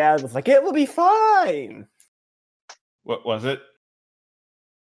my dad was like, "It will be fine." What was it?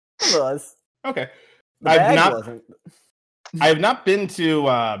 It was. Okay. Wasn't. I have not been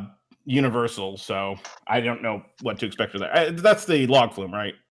to Universal, so I don't know what to expect for that. That's the log flume,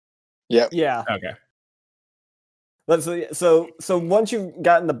 right? Yep. Yeah. Okay. So once you've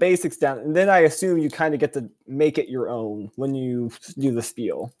gotten the basics down, and then I assume you kind of get to make it your own when you do the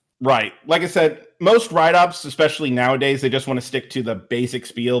spiel. Right. Like I said, most write-ups, especially nowadays, they just want to stick to the basic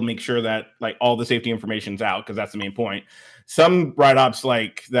spiel, make sure that like all the safety information's out, because that's the main point. Some write-ups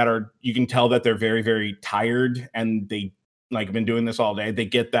like that are, you can tell that they're very, very tired and they like been doing this all day. They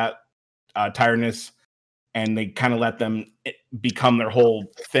get that tiredness and they kind of let them become their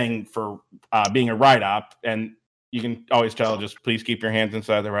whole thing for being a write-up. And you can always tell, just please keep your hands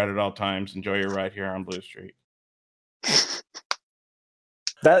inside the ride at all times. Enjoy your ride here on Blue Street.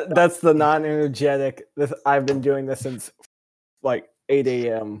 That's the non-energetic. I've been doing this since like 8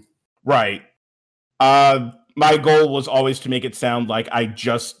 a.m. Right. My goal was always to make it sound like I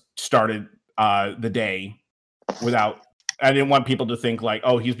just started the day without. I didn't want people to think like,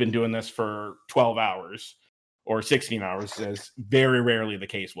 oh, he's been doing this for 12 hours or 16 hours, as very rarely the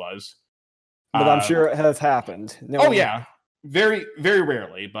case was. But I'm sure it has happened. No, yeah, very, very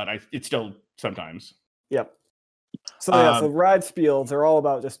rarely, but it's still sometimes. Yep. So yeah, so ride spiels are all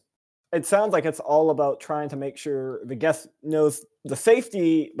about just. It sounds like it's all about trying to make sure the guest knows the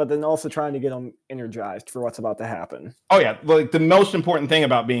safety, but then also trying to get them energized for what's about to happen. Oh yeah, like the most important thing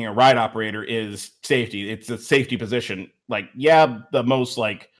about being a ride operator is safety. It's a safety position. Like, yeah, the most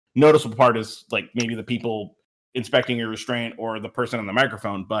like noticeable part is like maybe the people inspecting your restraint or the person on the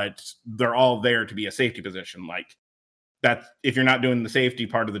microphone, but they're all there to be a safety position. Like that, if you're not doing the safety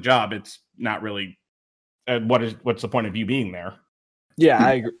part of the job, it's not really. What's the point of you being there? Yeah,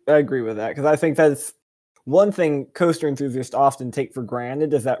 I agree with that, because I think that's one thing coaster enthusiasts often take for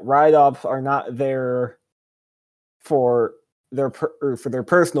granted is that ride-ups are not there for their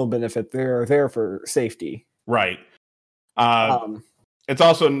personal benefit. They're there for safety. Right. It's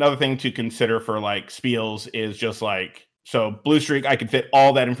also another thing to consider for like spiels is just like, so Blue Streak, I could fit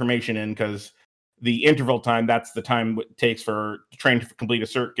all that information in because the interval time, that's the time it takes for the train to complete a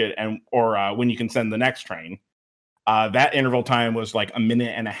circuit or when you can send the next train. That interval time was like a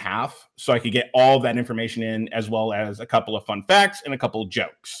minute and a half. So I could get all that information in, as well as a couple of fun facts and a couple of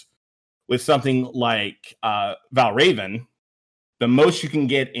jokes. With something like Valraven, the most you can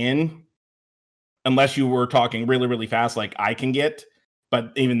get in, unless you were talking really, really fast like I can get,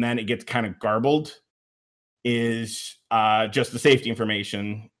 but even then it gets kind of garbled, is just the safety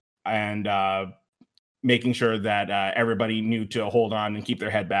information and making sure that everybody knew to hold on and keep their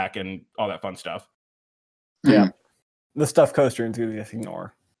head back and all that fun stuff. Yeah. The stuff coaster enthusiasts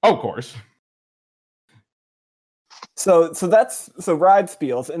ignore. Oh, of course. So that's ride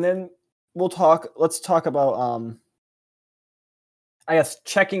spiels, and then let's talk about I guess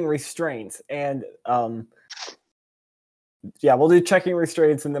checking restraints, and we'll do checking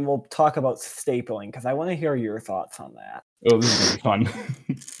restraints, and then we'll talk about stapling, because I want to hear your thoughts on that. Oh, this is gonna be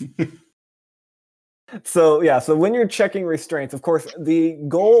fun. So when you're checking restraints, of course, the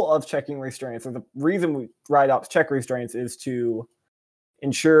goal of checking restraints, or the reason ride-ups check restraints, is to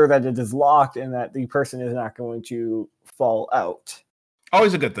ensure that it is locked and that the person is not going to fall out.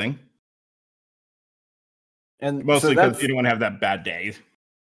 Always a good thing. And mostly because you don't want to have that bad day.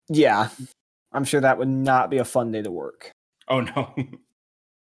 Yeah. I'm sure that would not be a fun day to work. Oh, no.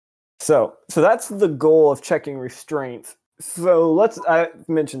 So that's the goal of checking restraints. So I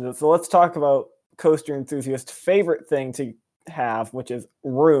mentioned it. So let's talk about coaster enthusiast's favorite thing to have, which is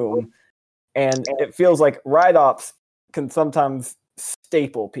room. And it feels like ride-ups can sometimes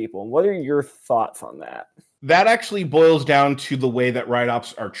staple people. What are your thoughts on that? That actually boils down to the way that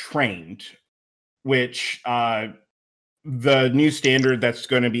ride-ups are trained, which the new standard that's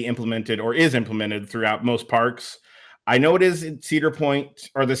going to be implemented or is implemented throughout most parks. I know it is in Cedar Point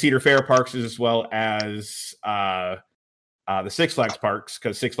or the Cedar Fair parks, as well as the Six Flags parks,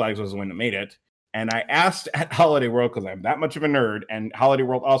 because Six Flags was the one that made it. And I asked at Holiday World, because I'm that much of a nerd, and Holiday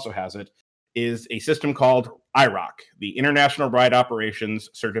World also has it, is a system called IROC, the International Ride Operations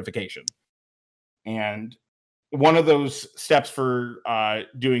Certification. And one of those steps for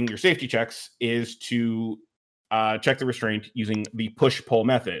doing your safety checks is to check the restraint using the push-pull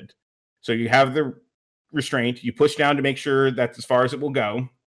method. So you have the restraint, you push down to make sure that's as far as it will go,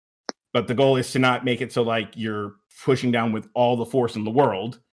 but the goal is to not make it so like you're pushing down with all the force in the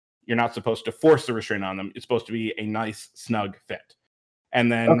world. You're not supposed to force the restraint on them. It's supposed to be a nice, snug fit.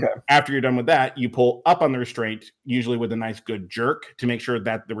 And then after you're done with that, you pull up on the restraint, usually with a nice, good jerk, to make sure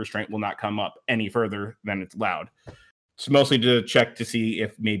that the restraint will not come up any further than it's allowed. It's mostly to check to see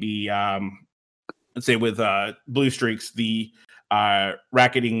if maybe, let's say with Blue Streaks, the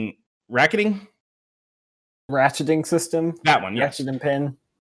ratcheting system. That one, yes. Ratchet and pin.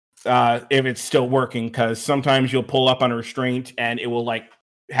 If it's still working, because sometimes you'll pull up on a restraint and it will like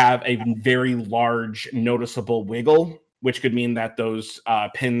have a very large noticeable wiggle, which could mean that those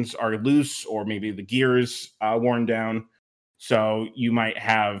pins are loose or maybe the gears worn down. So you might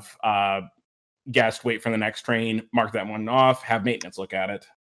have guest wait for the next train, mark that one off, have maintenance look at it.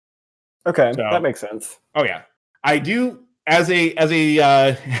 Okay, So, that makes sense. Oh yeah, I do as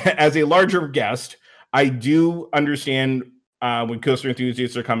a larger guest. I do understand when coaster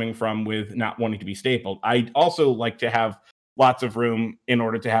enthusiasts are coming from with not wanting to be stapled. I also like to have lots of room in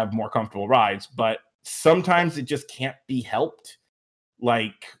order to have more comfortable rides, but sometimes it just can't be helped.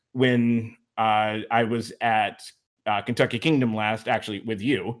 Like when I was at Kentucky Kingdom last, actually with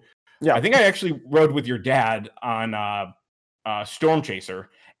you. Yeah, I think I actually rode with your dad on Storm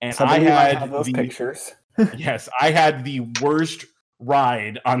Chaser, and I had those pictures. Yes, I had the worst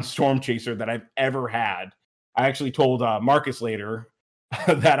ride on Storm Chaser that I've ever had. I actually told Marcus later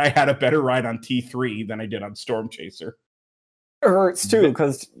that I had a better ride on T3 than I did on Storm Chaser. It hurts too,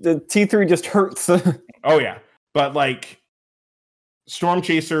 because the T3 just hurts. Oh yeah, but like Storm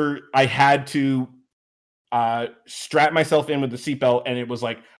Chaser, I had to strap myself in with the seatbelt, and it was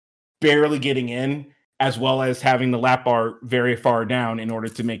like barely getting in, as well as having the lap bar very far down in order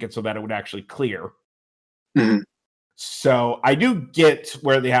to make it so that it would actually clear. Mm-hmm. So I do get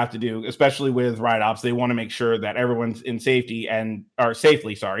where they have to do, especially with ride ops. They want to make sure that everyone's in safety and the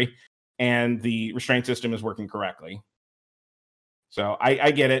restraint system is working correctly. So I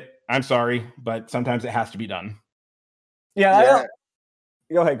get it. I'm sorry, but sometimes it has to be done. Yeah.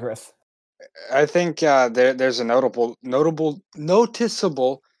 Go ahead, Chris. I think there's a noticeable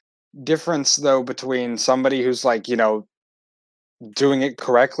difference though between somebody who's like, doing it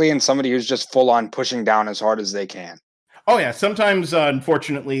correctly and somebody who's just full on pushing down as hard as they can. Oh yeah, sometimes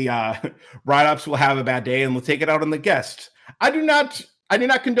unfortunately ride ops will have a bad day and will take it out on the guest. I do not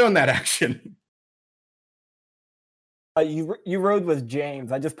condone that action. You rode with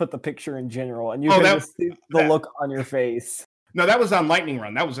James. I just put the picture in general, and you can just see the look on your face. No, that was on Lightning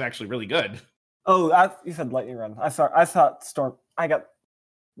Run. That was actually really good. Oh, you said Lightning Run. I thought Storm.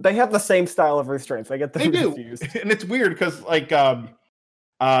 They have the same style of restraints. I get them confused. And it's weird because like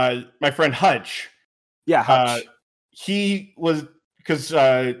my friend Hutch. Yeah, Hutch. He was because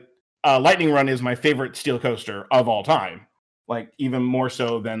Lightning Run is my favorite steel coaster of all time. Like even more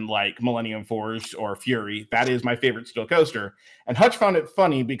so than like Millennium Force or Fury. That is my favorite steel coaster. And Hutch found it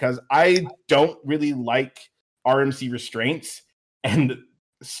funny because I don't really like RMC restraints, and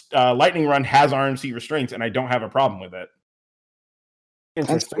Lightning Run has RMC restraints, and I don't have a problem with it.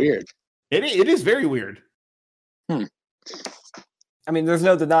 That's weird. It is very weird. I mean, there's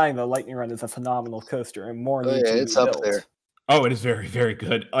no denying that Lightning Run is a phenomenal coaster, and more needs to be it's built. up there. Oh, it is very, very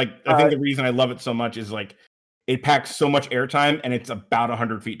good. Like I think the reason I love it so much is like it packs so much airtime, and it's about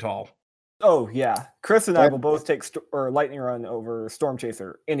 100 feet tall. Oh yeah, Chris and I will both take Lightning Run over Storm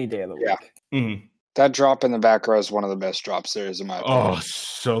Chaser any day of the week. Yeah. Mm-hmm. That drop in the back row is one of the best drops there is in my opinion. Oh,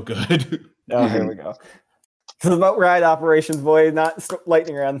 so good. Oh, here we go. This is about ride operations, boy, not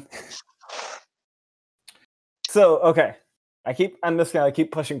Lightning Run. So, okay. I'm just gonna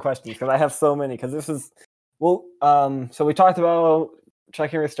keep pushing questions because I have so many. Because this is so we talked about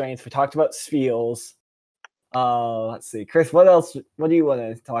checking restraints. We talked about spiels. Let's see, Chris. What else? What do you want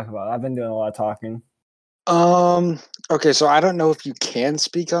to talk about? I've been doing a lot of talking. Okay, so I don't know if you can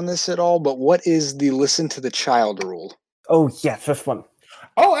speak on this at all, but what is the listen to the child rule? Oh yes, this one.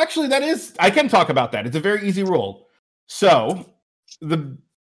 Oh, actually, I can talk about that. It's a very easy rule. So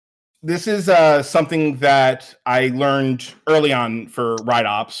this is something that I learned early on for ride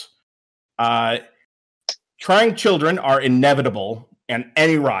ops. Trying children are inevitable in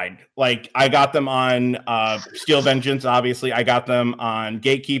any ride. Like I got them on Steel Vengeance, obviously. I got them on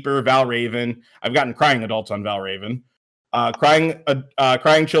Gatekeeper, Valraven. I've gotten crying adults on Valraven.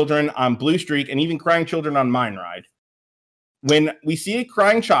 Crying children on Blue Streak, and even crying children on Mine Ride. When we see a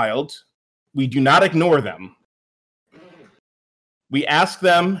crying child, we do not ignore them. We ask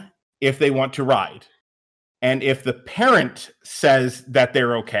them if they want to ride. And if the parent says that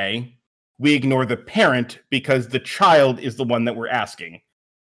they're okay, we ignore the parent because the child is the one that we're asking.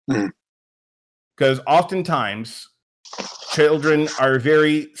 Because oftentimes, children are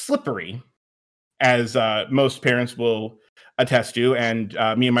very slippery, as most parents will attest to, and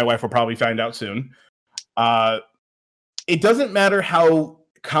me and my wife will probably find out soon. It doesn't matter how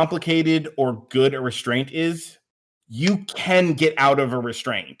complicated or good a restraint is, you can get out of a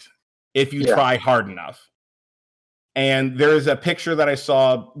restraint if you try hard enough. And there's a picture that I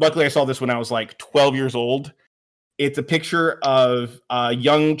saw. Luckily, I saw this when I was like 12 years old. It's a picture of a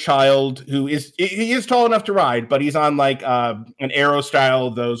young child who he is tall enough to ride, but he's on like an Aero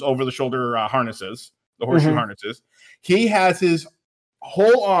style, those over the shoulder harnesses, the horseshoe harnesses. He has his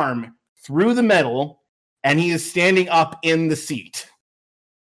whole arm through the metal, and he is standing up in the seat.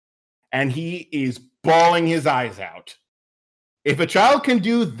 And he is bawling his eyes out. If a child can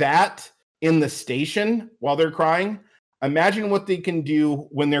do that in the station while they're crying, imagine what they can do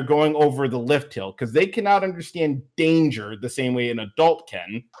when they're going over the lift hill, because they cannot understand danger the same way an adult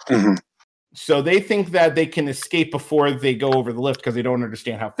can. Mm-hmm. So they think that they can escape before they go over the lift because they don't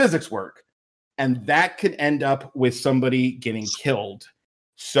understand how physics work. And that could end up with somebody getting killed.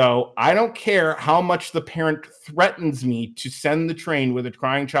 So I don't care how much the parent threatens me to send the train with a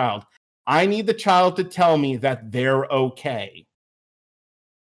crying child. I need the child to tell me that they're okay.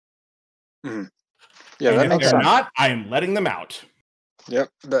 Mm-hmm. Yeah, and that if makes they're sense. not, I am letting them out. Yep,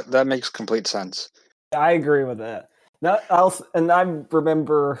 that makes complete sense. I agree with that. And I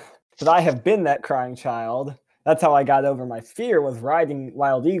remember that I have been that crying child. That's how I got over my fear, was riding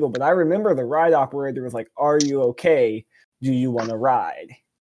Wild Eagle. But I remember the ride operator was like, "Are you okay? Do you want to ride?"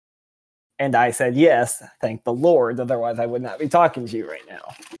 And I said, "Yes, thank the Lord. Otherwise, I would not be talking to you right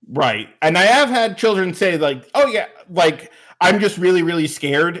now." Right. And I have had children say like, "Oh yeah, like I'm just really, really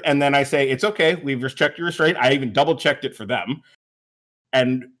scared." And then I say, "It's okay. We've just checked your restraint." I even double checked it for them.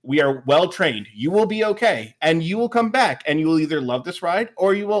 And we are well trained. You will be okay. And you will come back and you will either love this ride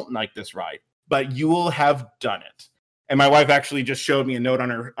or you won't like this ride, but you will have done it. And my wife actually just showed me a note on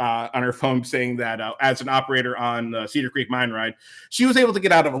her phone saying that as an operator on the Cedar Creek Mine Ride, she was able to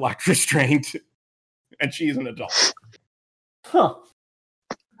get out of a locked restraint, and she's an adult. Huh.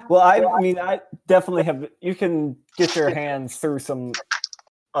 Well, I mean, I definitely have. You can get your hands through some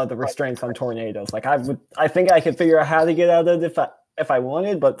of the restraints on tornadoes. Like I think I could figure out how to get out of it if I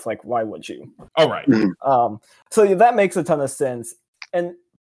wanted, but it's like, why would you? Oh, right. So yeah, that makes a ton of sense. And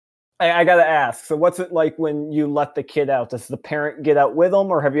I gotta ask, so what's it like when you let the kid out? Does the parent get out with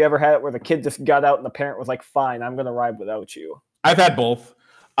them, or have you ever had it where the kid just got out and the parent was like, "Fine, I'm gonna ride without you"? I've had both.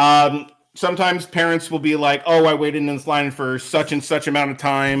 Sometimes parents will be like, "Oh, I waited in this line for such and such amount of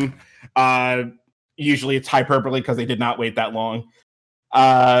time." Usually it's hyperbole because they did not wait that long.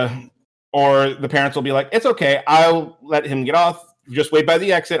 Or the parents will be like, "It's okay. I'll let him get off. Just wait by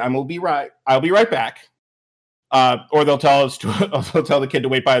the exit. I'll be right back." Or they'll tell the kid to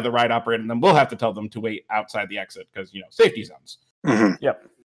wait by the ride operator, and then we'll have to tell them to wait outside the exit because, safety zones. Mm-hmm. Yep.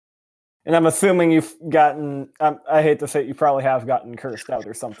 And I'm assuming you've gotten, I hate to say it, you probably have gotten cursed out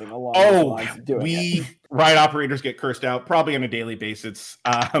or something along those lines of doing it. Ride operators get cursed out probably on a daily basis.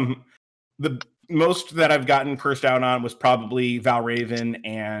 The most that I've gotten cursed out on was probably Valraven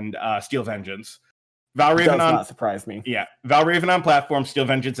and Steel Vengeance. Valraven does not surprise me. Yeah, Valraven on platform, Steel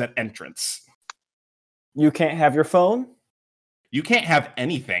Vengeance at entrance. You can't have your phone? You can't have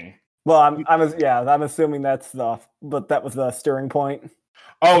anything. Well, I'm assuming that was the stirring point.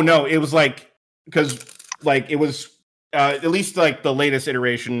 Oh no, it was because it was at least like the latest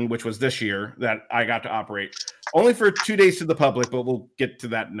iteration, which was this year, that I got to operate only for 2 days to the public, but we'll get to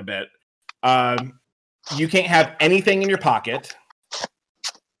that in a bit. You can't have anything in your pocket,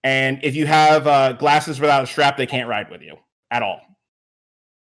 and if you have glasses without a strap, they can't ride with you at all.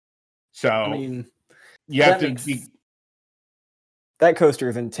 So I mean, you have to be. That coaster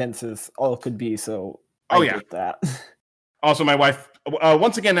is intense as all it could be, so I get that. Also, my wife,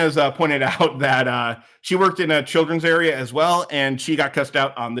 once again, has pointed out that she worked in a children's area as well, and she got cussed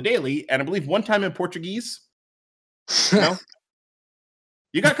out on the daily, and I believe one time in Portuguese. No?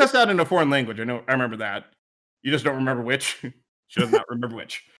 You got cussed out in a foreign language. I remember that. You just don't remember which. She does not remember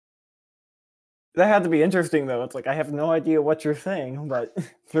which. That had to be interesting, though. It's like, I have no idea what you're saying, but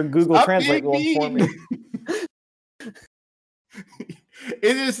your Google Translate will inform me.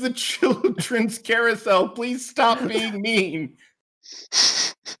 It is the children's carousel. Please stop being mean.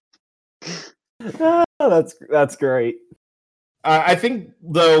 That's great. I think,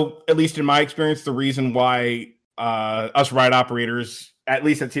 though, at least in my experience, the reason why us ride operators, at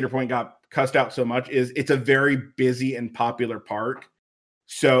least at Cedar Point, got cussed out so much is it's a very busy and popular park.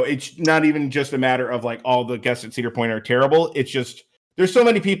 So it's not even just a matter of like all the guests at Cedar Point are terrible. It's just there's so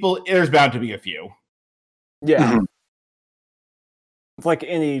many people. There's bound to be a few. Yeah. Mm-hmm. It's like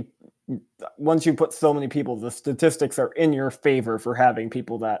once you put so many people, the statistics are in your favor for having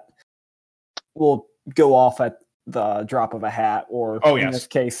people that will go off at the drop of a hat, or in this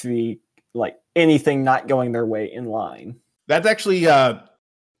case, anything not going their way in line. That's actually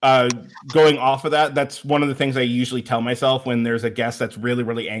going off of that. That's one of the things I usually tell myself when there's a guest that's really,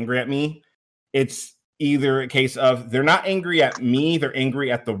 really angry at me. It's either a case of they're not angry at me, they're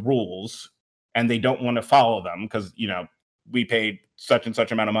angry at the rules, and they don't want to follow them because, we paid such and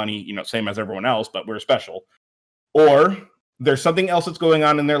such amount of money, same as everyone else, but we're special. Or there's something else that's going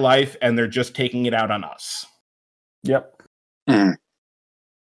on in their life and they're just taking it out on us. Yep. Mm.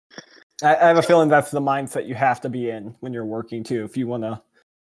 I have a feeling that's the mindset you have to be in when you're working too, if you want to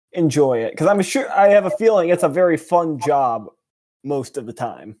enjoy it. Because I have a feeling it's a very fun job most of the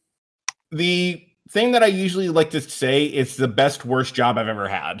time. The thing that I usually like to say is the best worst job I've ever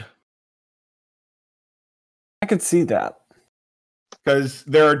had. I could see that. Because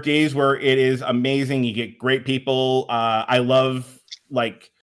there are days where it is amazing. You get great people. I love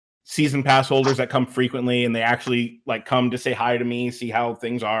like season pass holders that come frequently and they actually like come to say hi to me, see how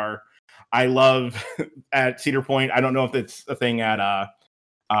things are. I love at Cedar Point. I don't know if it's a thing at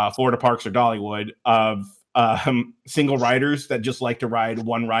Florida Parks or Dollywood of single riders that just like to ride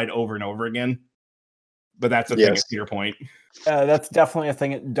one ride over and over again. But that's a thing at Cedar Point. That's definitely a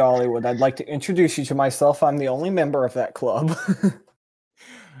thing at Dollywood. I'd like to introduce you to myself. I'm the only member of that club.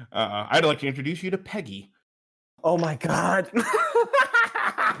 I'd like to introduce you to Peggy. Oh my God.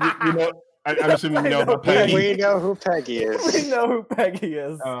 you know, I'm assuming you know about Peggy. We know who Peggy is. We know who Peggy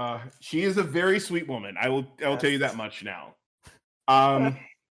is. She is a very sweet woman. I will tell you that much now.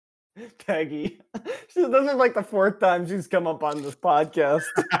 Peggy. This is like the fourth time she's come up on this podcast.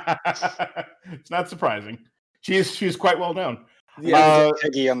 It's not surprising. She is quite well known. Yeah,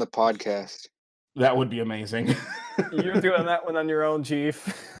 Peggy on the podcast. That would be amazing. You're doing that one on your own,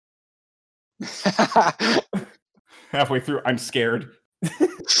 Chief. Halfway through, I'm scared.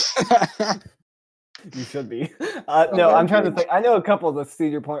 You should be. No, I'm trying to think. I know a couple of the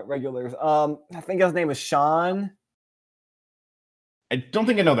Cedar Point regulars. I think his name is Sean. I don't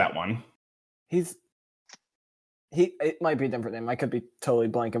think I know that one. It might be a different name. I could be totally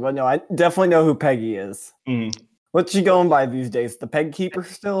blanking, but no, I definitely know who Peggy is. Mm-hmm. What's she going by these days? The Peg Keeper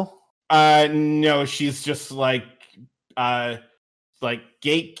still? No, she's just like Gatekeep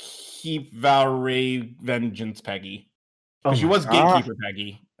Valray Vengeance Peggy. Oh she was Gatekeeper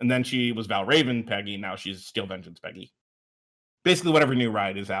Peggy, and then she was Valraven Peggy, now she's Steel Vengeance Peggy. Basically, whatever new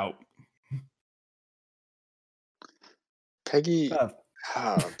ride is out. Peggy.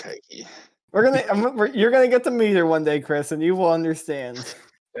 Peggy. You're gonna get to meet her one day, Chris, and you will understand.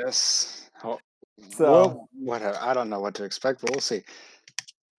 Yes. So I don't know what to expect, but we'll see.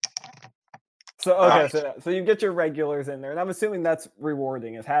 So okay, so you get your regulars in there, and I'm assuming that's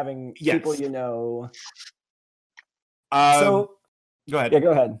rewarding, is having people you know. So go ahead. Yeah,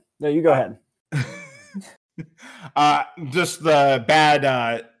 go ahead. No, you go ahead. Just the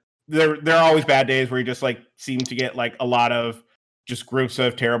bad. There are always bad days where you just like seem to get like a lot of just groups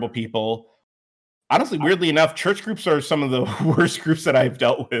of terrible people. Honestly, weirdly enough, church groups are some of the worst groups that I've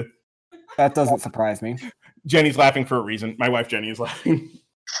dealt with. That doesn't surprise me. Jenny's laughing for a reason. My wife Jenny is laughing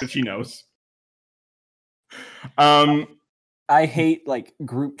because she knows. I hate like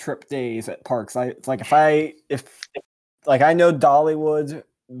group trip days at parks. It's like if I know Dollywood,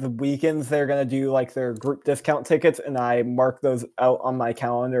 the weekends they're gonna do like their group discount tickets, and I mark those out on my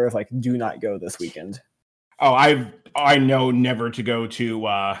calendar as like do not go this weekend. Oh, I know never to go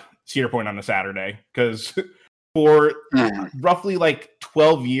to Cedar Point on a Saturday because for roughly like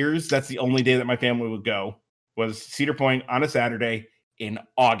 12 years, that's the only day that my family would go was Cedar Point on a Saturday in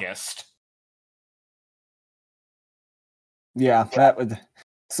August. Yeah, that would.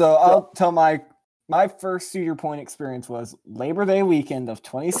 So I'll tell my first Cedar Point experience was Labor Day weekend of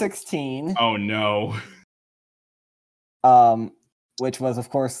 2016. Oh no. Which was of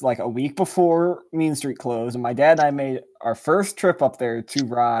course like a week before Mean Street closed, and my dad and I made our first trip up there to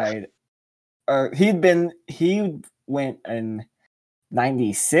ride. He went in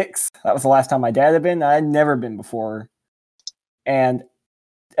 96. That was the last time my dad had been. I'd never been before. And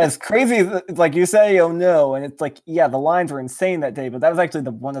as crazy as like you say, oh no, and it's like, yeah, the lines were insane that day, but that was actually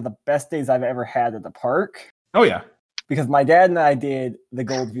one of the best days I've ever had at the park. Oh yeah. Because my dad and I did the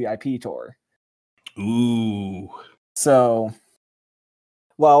Gold VIP tour. Ooh. So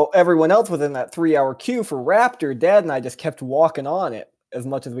while everyone else was in that 3-hour queue for Raptor, Dad and I just kept walking on it as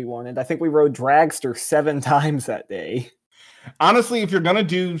much as we wanted. I think we rode Dragster 7 times that day. Honestly, if you're going to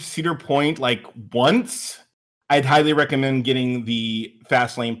do Cedar Point like once, I'd highly recommend getting the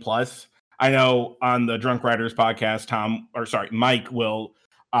Fastlane Plus. I know on the Drunk Riders podcast, Mike will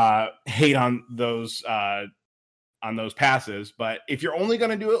hate on those passes. But if you're only going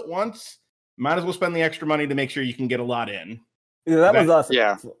to do it once, might as well spend the extra money to make sure you can get a lot in. Yeah, that was us.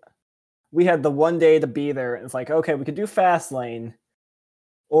 Yeah. We had the one day to be there, and it's like, okay, we could do Fastlane,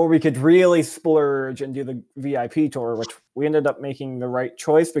 or we could really splurge and do the VIP tour, which we ended up making the right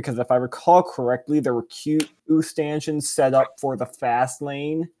choice because if I recall correctly, there were cute stanchions set up for the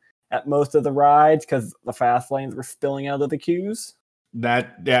Fastlane at most of the rides because the fast lanes were spilling out of the queues.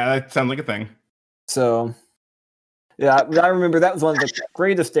 That sounds like a thing. So, yeah, I remember that was one of the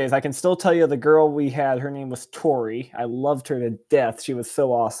greatest days. I can still tell you the girl we had, her name was Tori. I loved her to death. She was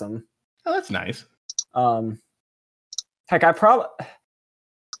so awesome. Oh, that's nice. Heck,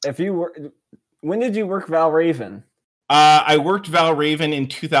 when did you work Val Raven? I worked Val Raven in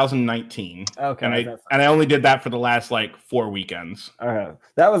 2019. Okay, and I only did that for the last 4 weekends. Okay,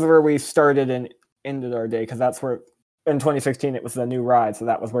 that was where we started and ended our day, because that's where in 2016 it was the new ride, so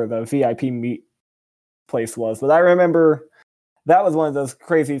that was where the VIP meet place was. But I remember that was one of those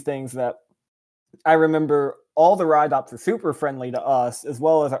crazy things that I remember. All the ride ops were super friendly to us, as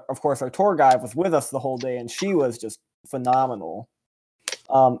well as, of course, our tour guide was with us the whole day, and she was just phenomenal.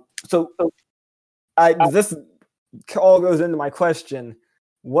 This all goes into my question.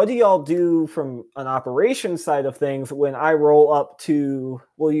 What do y'all do from an operations side of things when I roll up to,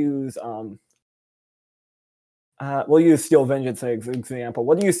 we'll use Steel Vengeance as an example.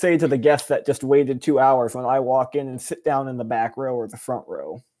 What do you say to the guests that just waited 2 hours when I walk in and sit down in the back row or the front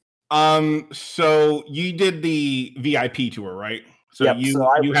row? So you did the VIP tour, right? So yep,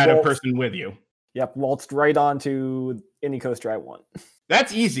 you had a person with you. Yep, waltzed right onto any coaster I want.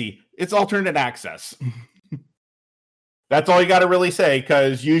 That's easy. It's alternate access. That's all you got to really say,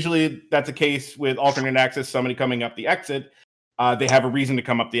 because usually that's a case with alternate access, somebody coming up the exit. They have a reason to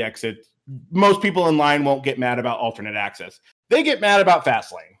come up the exit. Most people in line won't get mad about alternate access. They get mad about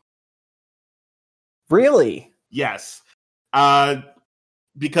fast lane. Really? Yes.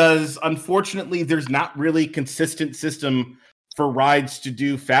 Because unfortunately, there's not really consistent system for rides to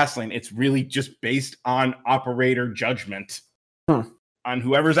do fast lane. It's really just based on operator judgment on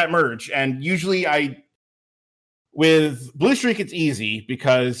whoever's at merge. And usually with Blue Streak, it's easy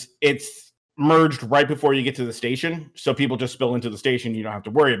because it's merged right before you get to the station. So people just spill into the station. You don't have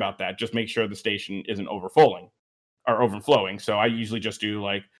to worry about that. Just make sure the station isn't overflowing. So I usually just do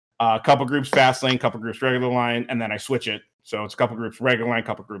a couple groups fast lane, couple groups regular line, and then I switch it. So it's a couple groups regular line,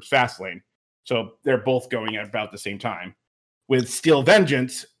 couple groups fast lane. So they're both going at about the same time. With Steel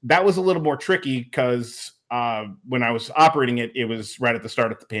Vengeance, that was a little more tricky because when I was operating it, it was right at the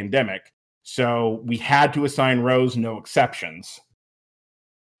start of the pandemic. So we had to assign rows, no exceptions.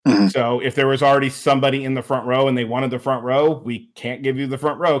 Mm-hmm. So if there was already somebody in the front row and they wanted the front row, we can't give you the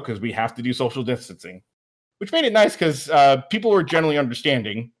front row because we have to do social distancing, which made it nice because people were generally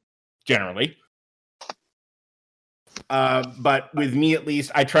understanding, generally. But with me, at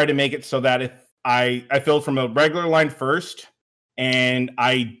least, I try to make it so that if I filled from a regular line first, and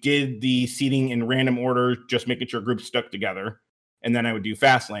I did the seating in random order, just making sure groups stuck together, and then I would do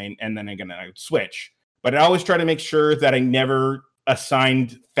fast lane, and then again I would switch. But I always try to make sure that I never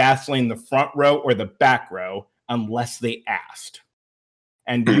assigned fast lane the front row or the back row unless they asked.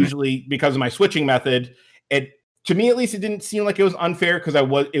 And usually, because of my switching method, to me at least, it didn't seem like it was unfair because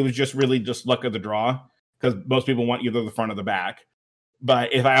it was just really just luck of the draw. Because most people want either the front or the back.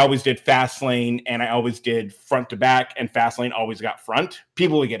 But if I always did fast lane and I always did front to back and fast lane always got front,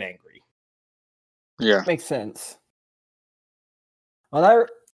 people would get angry. Yeah. Makes sense. Well,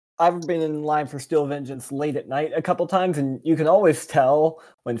 I've been in line for Steel Vengeance late at night a couple times, and you can always tell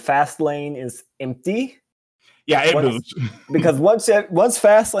when fast lane is empty. Yeah, it moves. Because once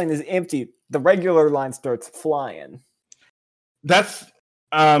fast lane is empty, the regular line starts flying. That's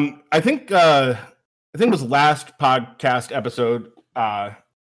I think it was last podcast episode,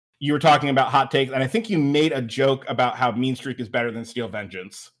 you were talking about hot takes, and I think you made a joke about how Mean Streak is better than Steel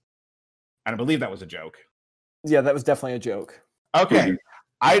Vengeance. And I believe that was a joke. Yeah, that was definitely a joke. Okay.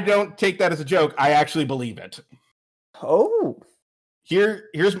 I don't take that as a joke. I actually believe it. Oh.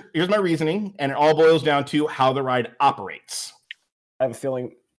 Here's my reasoning, and it all boils down to how the ride operates. I have a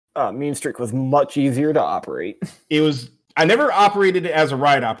feeling Mean Streak was much easier to operate. I never operated it as a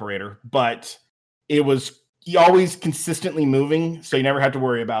ride operator, but it was always consistently moving, so you never had to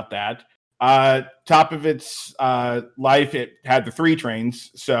worry about that. Top of its life, it had the 3 trains.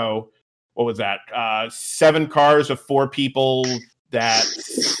 So what was that? 7 cars of 4 people. That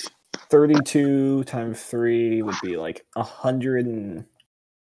 32 times 3 would be 100.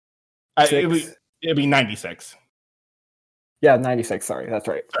 It'd be 96. Yeah, 96. Sorry, that's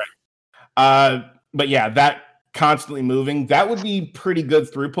right. But yeah, that constantly moving, that would be pretty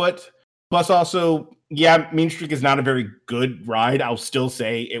good throughput. Plus, also, yeah, Mean Streak is not a very good ride. I'll still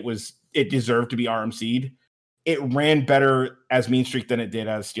say it deserved to be RMC'd. It ran better as Mean Streak than it did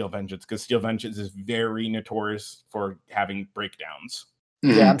as Steel Vengeance, because Steel Vengeance is very notorious for having breakdowns.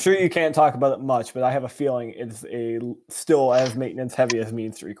 Yeah, I'm sure you can't talk about it much, but I have a feeling it's still as maintenance heavy as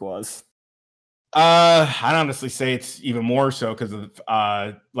Mean Streak was. I'd honestly say it's even more so because of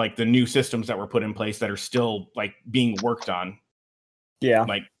the new systems that were put in place that are still being worked on. Yeah.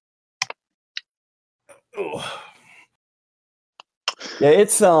 Yeah,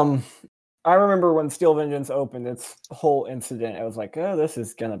 it's I remember when Steel Vengeance opened its whole incident. I was like, "Oh, this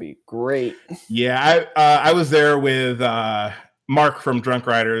is gonna be great." Yeah, I was there with Mark from Drunk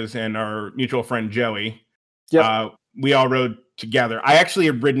Riders and our mutual friend Joey. Yep. We all rode together. I actually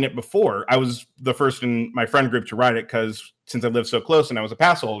had ridden it before. I was the first in my friend group to ride it because since I lived so close and I was a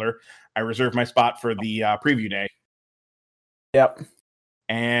pass holder, I reserved my spot for the preview day. Yep.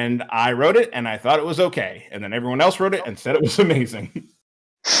 And I rode it and I thought it was okay. And then everyone else rode it and said it was amazing.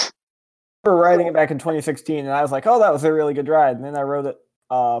 I remember riding it back in 2016, and I was like, "Oh, that was a really good ride." And then I rode it,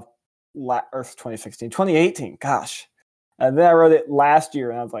 2018. Gosh, and then I rode it last year,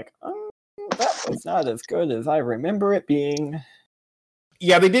 and I was like, "Oh, that was not as good as I remember it being."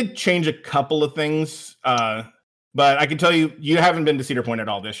 Yeah, they did change a couple of things, but I can tell you, you haven't been to Cedar Point at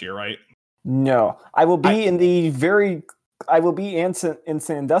all this year, right? No, I will be I will be in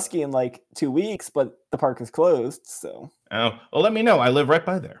Sandusky in like 2 weeks, but the park is closed. So, Oh, well, let me know. I live right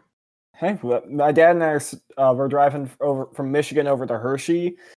by there. hey, my dad and I we're driving over from Michigan over to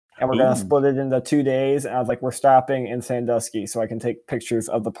Hershey, and we're gonna Ooh. split it into 2 days. And I was like, we're stopping in Sandusky so I can take pictures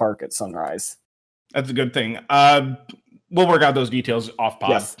of the park at sunrise. That's a good thing. We'll work out those details off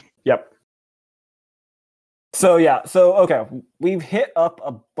pod. Yes. Yep. So yeah. So okay, we've hit up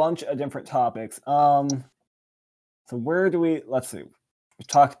a bunch of different topics. So where do we? Let's see. We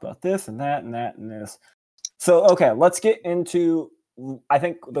talked about this and that and that and this. So okay, let's get into. I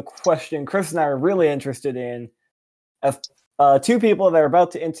think the question Chris and I are really interested in: if two people that are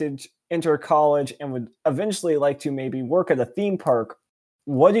about to enter college and would eventually like to maybe work at a theme park,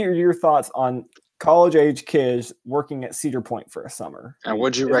 what are your thoughts on college-age kids working at Cedar Point for a summer? And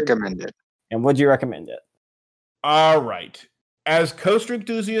would you recommend it? And would you recommend it? All right. As coaster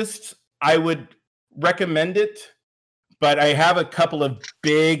enthusiasts, I would recommend it, but I have a couple of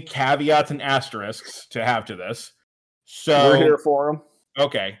big caveats and asterisks to have to this. So We're here for them.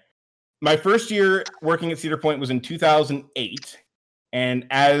 Okay. My first year working at Cedar Point was in 2008. And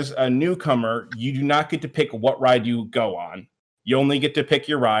as a newcomer, you do not get to pick what ride you go on. You only get to pick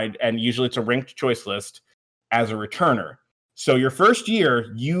your ride, and usually it's a ranked choice list as a returner. So your first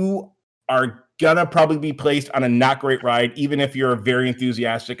year, you are going to probably be placed on a not great ride, even if you're very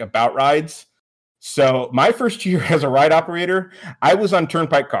enthusiastic about rides. So my first year as a ride operator, I was on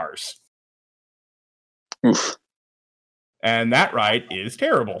Turnpike Cars. Oof. And that ride is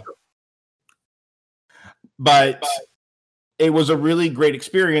terrible. But it was a really great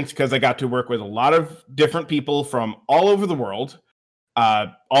experience because I got to work with a lot of different people from all over the world.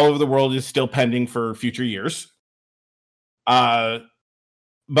 All over the world is still pending for future years.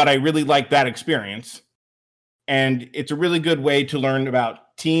 But I really liked that experience. And it's a really good way to learn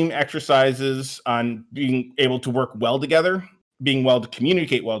about team exercises, on being able to work well together, being well to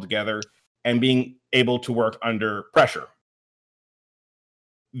communicate well together, and being able to work under pressure.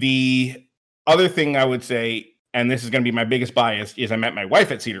 The other thing I would say, and this is going to be my biggest bias, is I met my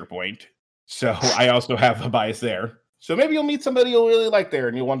wife at Cedar Point. So I also have a bias there. So maybe you'll meet somebody you'll really like there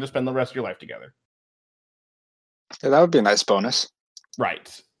and you'll want to spend the rest of your life together. Yeah, that would be a nice bonus.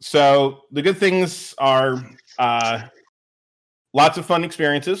 Right. So the good things are lots of fun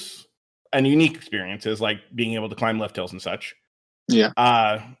experiences and unique experiences, like being able to climb lift hills and such. Yeah.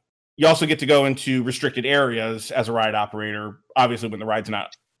 You also get to go into restricted areas as a ride operator, obviously when the ride's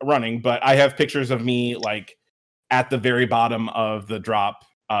not running, but I have pictures of me like at the very bottom of the drop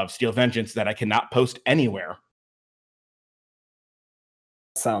of Steel Vengeance that I cannot post anywhere.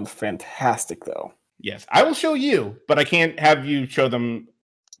 Sounds fantastic, though. Yes, I will show you, but I can't have you show them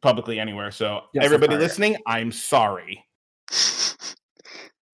publicly anywhere. So Yes, everybody sorry. listening, I'm sorry.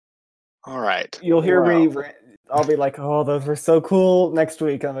 All right. You'll hear Well, me. I'll be like, "Oh, those were so cool." Next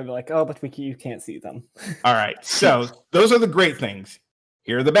week, I'm gonna be like, "Oh, but you can't see them." All right. So those are the great things.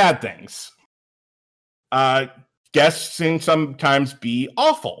 Here are the bad things. Guests can sometimes be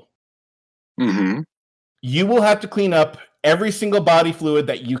awful. Mm-hmm. You will have to clean up every single body fluid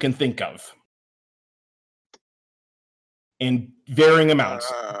that you can think of in varying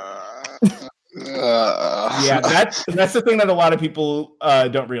amounts. Yeah, that's the thing that a lot of people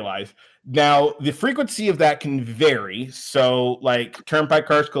don't realize. Now, the frequency of that can vary. So, like Turnpike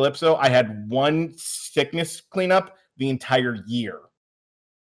Cars Calypso, I had one sickness cleanup the entire year.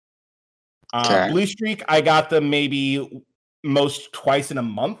 Okay. Blue Streak, I got them maybe most twice in a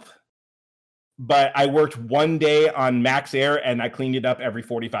month. But I worked one day on Max Air and I cleaned it up every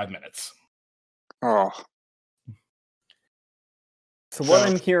 45 minutes. Oh. So what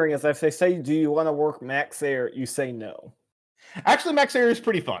I'm hearing is, if they say, "Do you want to work Max Air?" you say no. Actually, Max Air is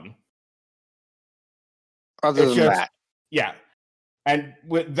pretty fun. Other It's than just- that. Yeah. And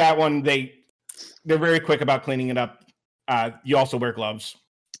with that one, they're very quick about cleaning it up. You also wear gloves.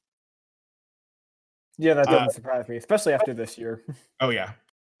 Yeah, that doesn't surprise me, especially after this year. Oh yeah.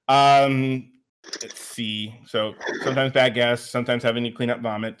 Let's see. So sometimes bad gas, sometimes having to clean up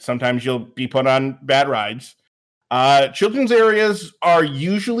vomit, sometimes you'll be put on bad rides. Children's areas are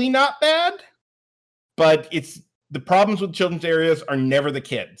usually not bad, but it's the problems with children's areas are never the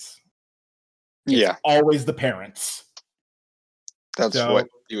kids. It's always the parents. That's what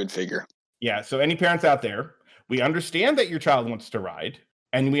you would figure. Yeah. So any parents out there, we understand that your child wants to ride,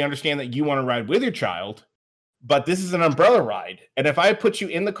 and we understand that you want to ride with your child, but this is an umbrella ride. And if I put you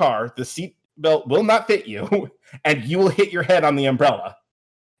in the car, the seat belt will not fit you, and you will hit your head on the umbrella.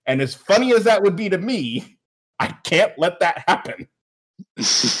 And as funny as that would be to me, I can't let that happen.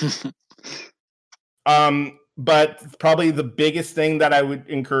 But probably the biggest thing that I would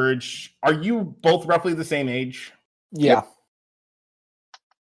encourage, are you both roughly the same age? Yeah.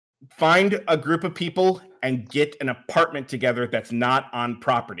 Find a group of people and get an apartment together that's not on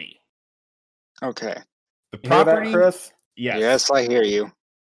property. Okay. The property, hear that, Chris? Yes, I hear you.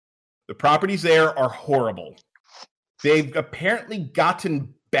 The properties there are horrible. They've apparently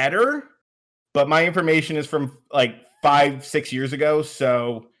gotten better, but my information is from like 5-6 years ago.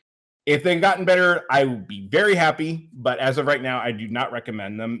 So if they've gotten better, I would be very happy. But as of right now, I do not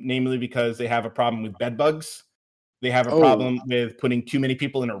recommend them, namely because they have a problem with bed bugs. They have a problem with putting too many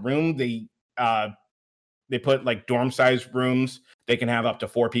people in a room. They put like dorm-sized rooms. They can have up to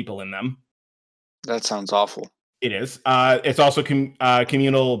 4 people in them. That sounds awful. It is. It's also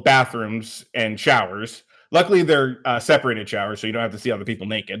communal bathrooms and showers. Luckily, they're separated showers, so you don't have to see other people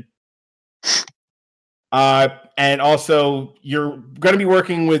naked. And also, you're going to be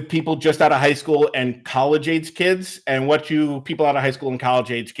working with people just out of high school and college-age kids, and what people out of high school and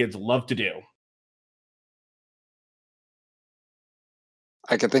college-age kids love to do.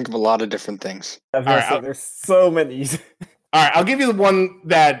 I can think of a lot of different things. There's so many. All right, I'll give you the one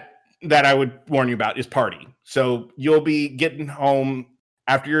that I would warn you about is party. So you'll be getting home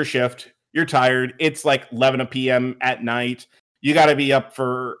after your shift. You're tired. It's like 11 p.m. at night. You got to be up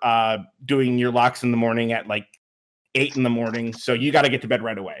for doing your locks in the morning at like 8 in the morning. So you got to get to bed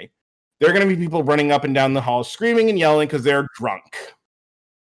right away. There are going to be people running up and down the hall screaming and yelling because they're drunk.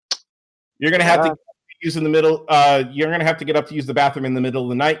 You're going to have to use in the middle. You're going to have to get up to use the bathroom in the middle of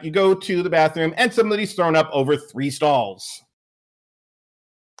the night. You go to the bathroom and somebody's thrown up over 3 stalls.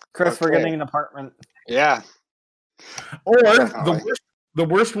 Chris, we're getting an apartment. Yeah. Or the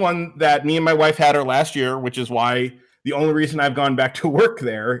worst one that me and my wife had her last year, which is why the only reason I've gone back to work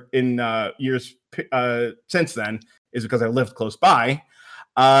there in years since then is because I lived close by.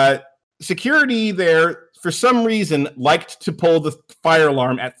 Security there, for some reason, liked to pull the fire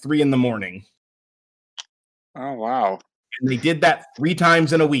alarm at 3 in the morning. Oh, wow. And they did that 3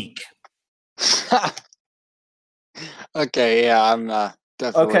 times in a week. Okay, yeah, I'm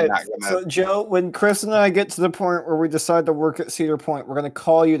definitely not gonna... So Joe, when Chris and I get to the point where we decide to work at Cedar Point, we're going to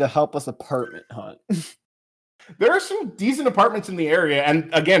call you to help us apartment hunt. There are some decent apartments in the area, and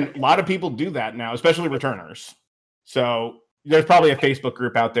again, a lot of people do that now, especially returners. So there's probably a Facebook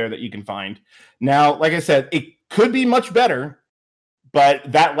group out there that you can find. Now, like I said, it could be much better,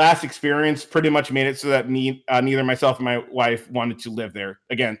 but that last experience pretty much made it so that neither myself or my wife wanted to live there.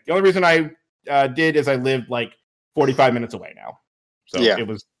 Again, the only reason I did is I lived like 45 minutes away now. So it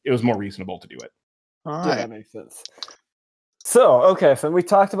was more reasonable to do it. All right. Yeah, that makes sense. So we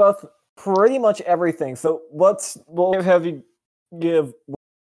talked about pretty much everything. So we'll have you give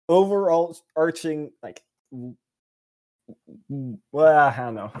overall arching, like, well, I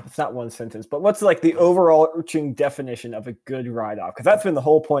don't know. It's not one sentence, but what's like the overall arching definition of a good ride-off? Because that's been the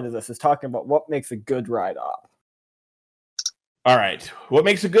whole point of this, is talking about what makes a good ride-off. All right. What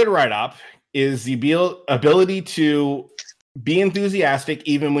makes a good ride-off is the ability to be enthusiastic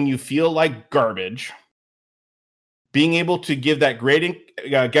even when you feel like garbage. Being able to give that great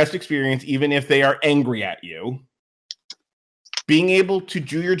guest experience even if they are angry at you. Being able to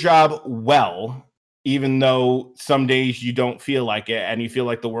do your job well, even though some days you don't feel like it and you feel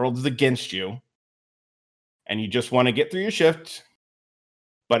like the world is against you. And you just want to get through your shift.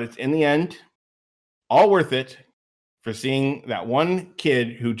 But it's in the end all worth it for seeing that one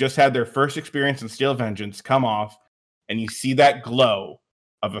kid who just had their first experience in Steel Vengeance come off, and you see that glow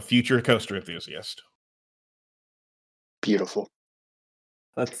of a future coaster enthusiast. Beautiful.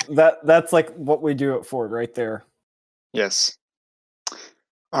 That's like what we do at Ford right there. Yes.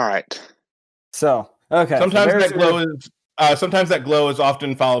 All right. So, okay. Sometimes that glow is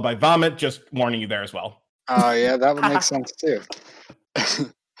often followed by vomit, just warning you there as well. Oh, yeah, that would make sense too. It's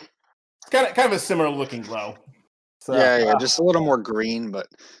kind of a similar looking glow. So, yeah, just a little more green, but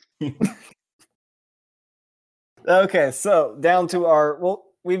okay, so down to our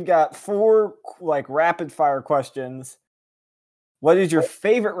we've got 4 like rapid fire questions. What is your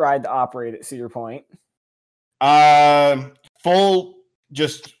favorite ride to operate at Cedar Point? Full,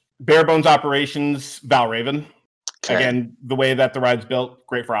 just bare bones operations, Valraven. Okay. Again, the way that the ride's built,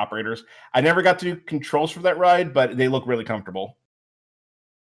 great for operators. I never got to do controls for that ride, but they look really comfortable.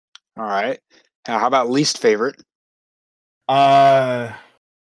 All right. Now, how about least favorite? I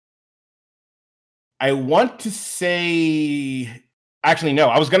want to say, actually, no.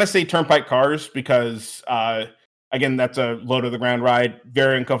 I was going to say Turnpike Cars because, again, that's a low to the ground ride.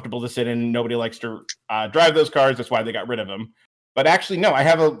 Very uncomfortable to sit in. Nobody likes to drive those cars. That's why they got rid of them. But actually, no, I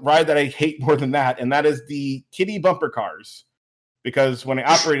have a ride that I hate more than that, and that is the kiddie bumper cars. Because when I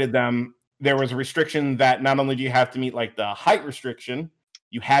operated them, there was a restriction that not only do you have to meet like the height restriction,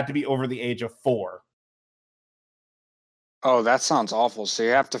 you had to be over the age of 4. Oh, that sounds awful. So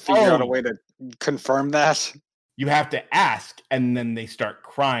you have to figure out a way to confirm that. You have to ask, and then they start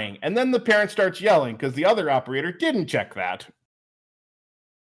crying. And then the parent starts yelling because the other operator didn't check that.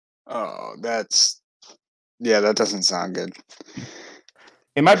 Oh, that doesn't sound good.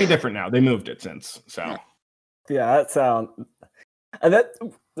 It might be different now. They moved it since. So Yeah, that sound. And that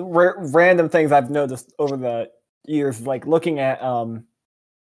random things I've noticed over the years, like looking at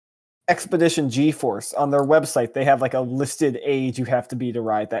Expedition GeForce on their website, they have like a listed age you have to be to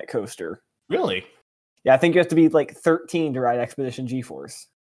ride that coaster. Really? Yeah, I think you have to be like 13 to ride Expedition GeForce.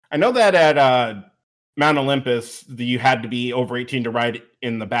 I know that at Mount Olympus, you had to be over 18 to ride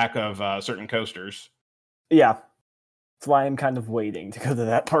in the back of certain coasters. Yeah, that's why I'm kind of waiting to go to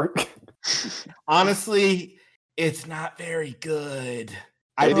that park. Honestly, it's not very good.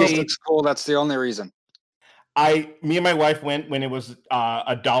 It just looks cool. That's the only reason. Me and my wife went when it was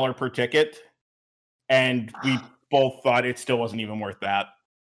 $1 per ticket, and we both thought it still wasn't even worth that.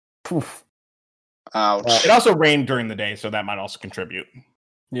 Poof. Ouch. It also rained during the day, so that might also contribute.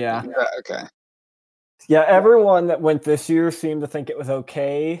 Yeah. Okay. Yeah, everyone that went this year seemed to think it was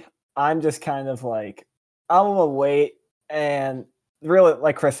okay. I'm just kind of like, I'm gonna wait. And really,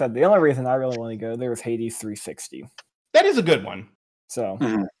 like Chris said, the only reason I really want to go there was Hades 360. That is a good one. So,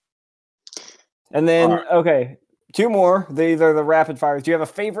 Mhm. And then, All right. okay, 2 more. These are the rapid fires. Do you have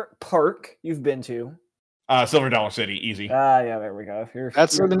a favorite park you've been to? Silver Dollar City, easy. Yeah, there we go.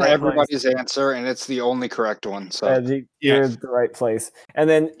 That's you're in the right everybody's answer, and it's the only correct one. So place. You're in the right place. And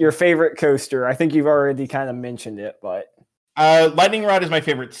then your favorite coaster. I think you've already kind of mentioned it, but Lightning Rod is my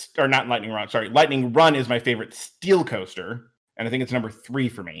favorite, or not Lightning Rod, sorry. Lightning Run is my favorite steel coaster, and I think it's number 3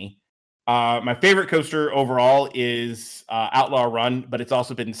 for me. My favorite coaster overall is Outlaw Run, but it's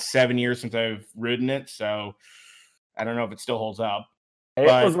also been 7 years since I've ridden it, so I don't know if it still holds up.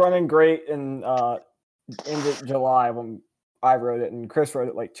 it was running great in July when I rode it, and Chris rode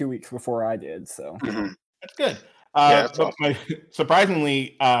it like 2 weeks before I did. So That's good. that's but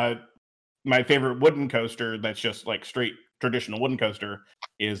surprisingly, my favorite wooden coaster that's just like straight traditional wooden coaster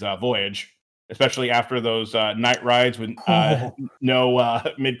is Voyage, especially after those night rides with no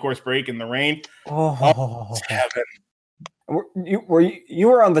mid-course break in the rain. It's heaven. You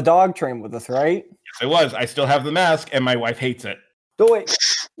were on the dog train with us, right? Yes, I was. I still have the mask, and my wife hates it. Oh, wait.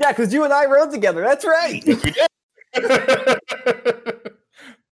 Yeah, because you and I rode together. That's right. Yes, we did.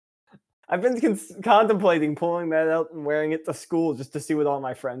 I've been contemplating pulling that out and wearing it to school just to see what all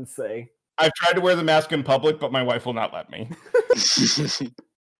my friends say. I've tried to wear the mask in public, but my wife will not let me.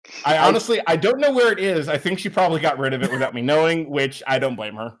 I honestly don't know where it is. I think she probably got rid of it without me knowing, which I don't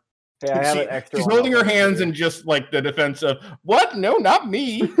blame her. Hey, I have an extra She's one holding her over hands here. in just like the defense of, what? No, not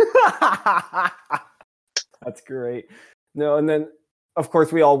me. That's great. No, and then of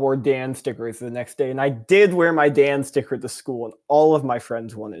course we all wore Dan stickers the next day, and I did wear my Dan sticker to school, and all of my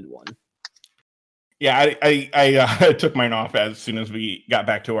friends wanted one. Yeah, I took mine off as soon as we got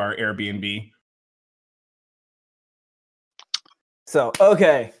back to our Airbnb. So,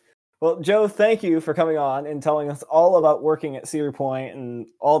 okay. Well, Joe, thank you for coming on and telling us all about working at Cedar Point and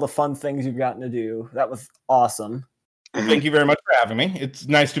all the fun things you've gotten to do. That was awesome. Thank you very much for having me. It's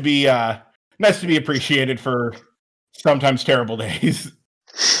nice to be appreciated for sometimes terrible days.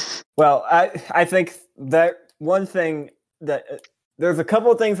 Well, I think that one thing that there's a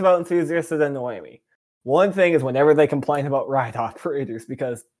couple of things about enthusiasts that annoy me. One thing is whenever they complain about ride operators,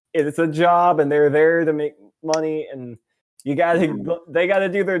 because it's a job and they're there to make money, and they got to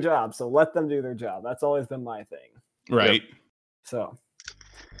do their job. So let them do their job. That's always been my thing. Right. So,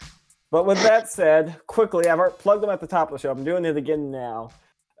 but with that said, quickly, I've already plugged them at the top of the show. I'm doing it again now.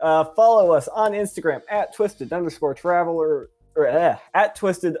 Follow us on Instagram at @twisted_traveler or at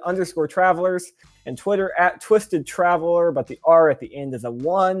 @twisted_travelers, and Twitter at @twistedtraveler, but the R at the end is a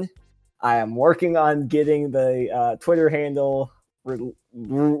 1. I am working on getting the Twitter handle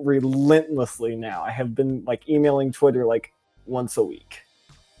relentlessly now. I have been like emailing Twitter like once a week.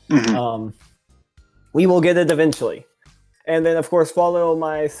 We will get it eventually. And then, of course, follow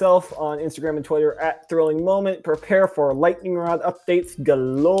myself on Instagram and Twitter at Thrilling Moment. Prepare for lightning round updates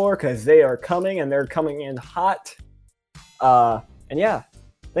galore because they are coming, and they're coming in hot. And yeah,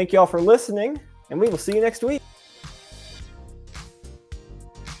 thank you all for listening, and we will see you next week.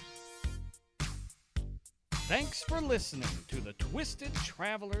 Thanks for listening to the Twisted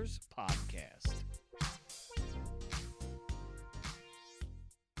Travelers Podcast.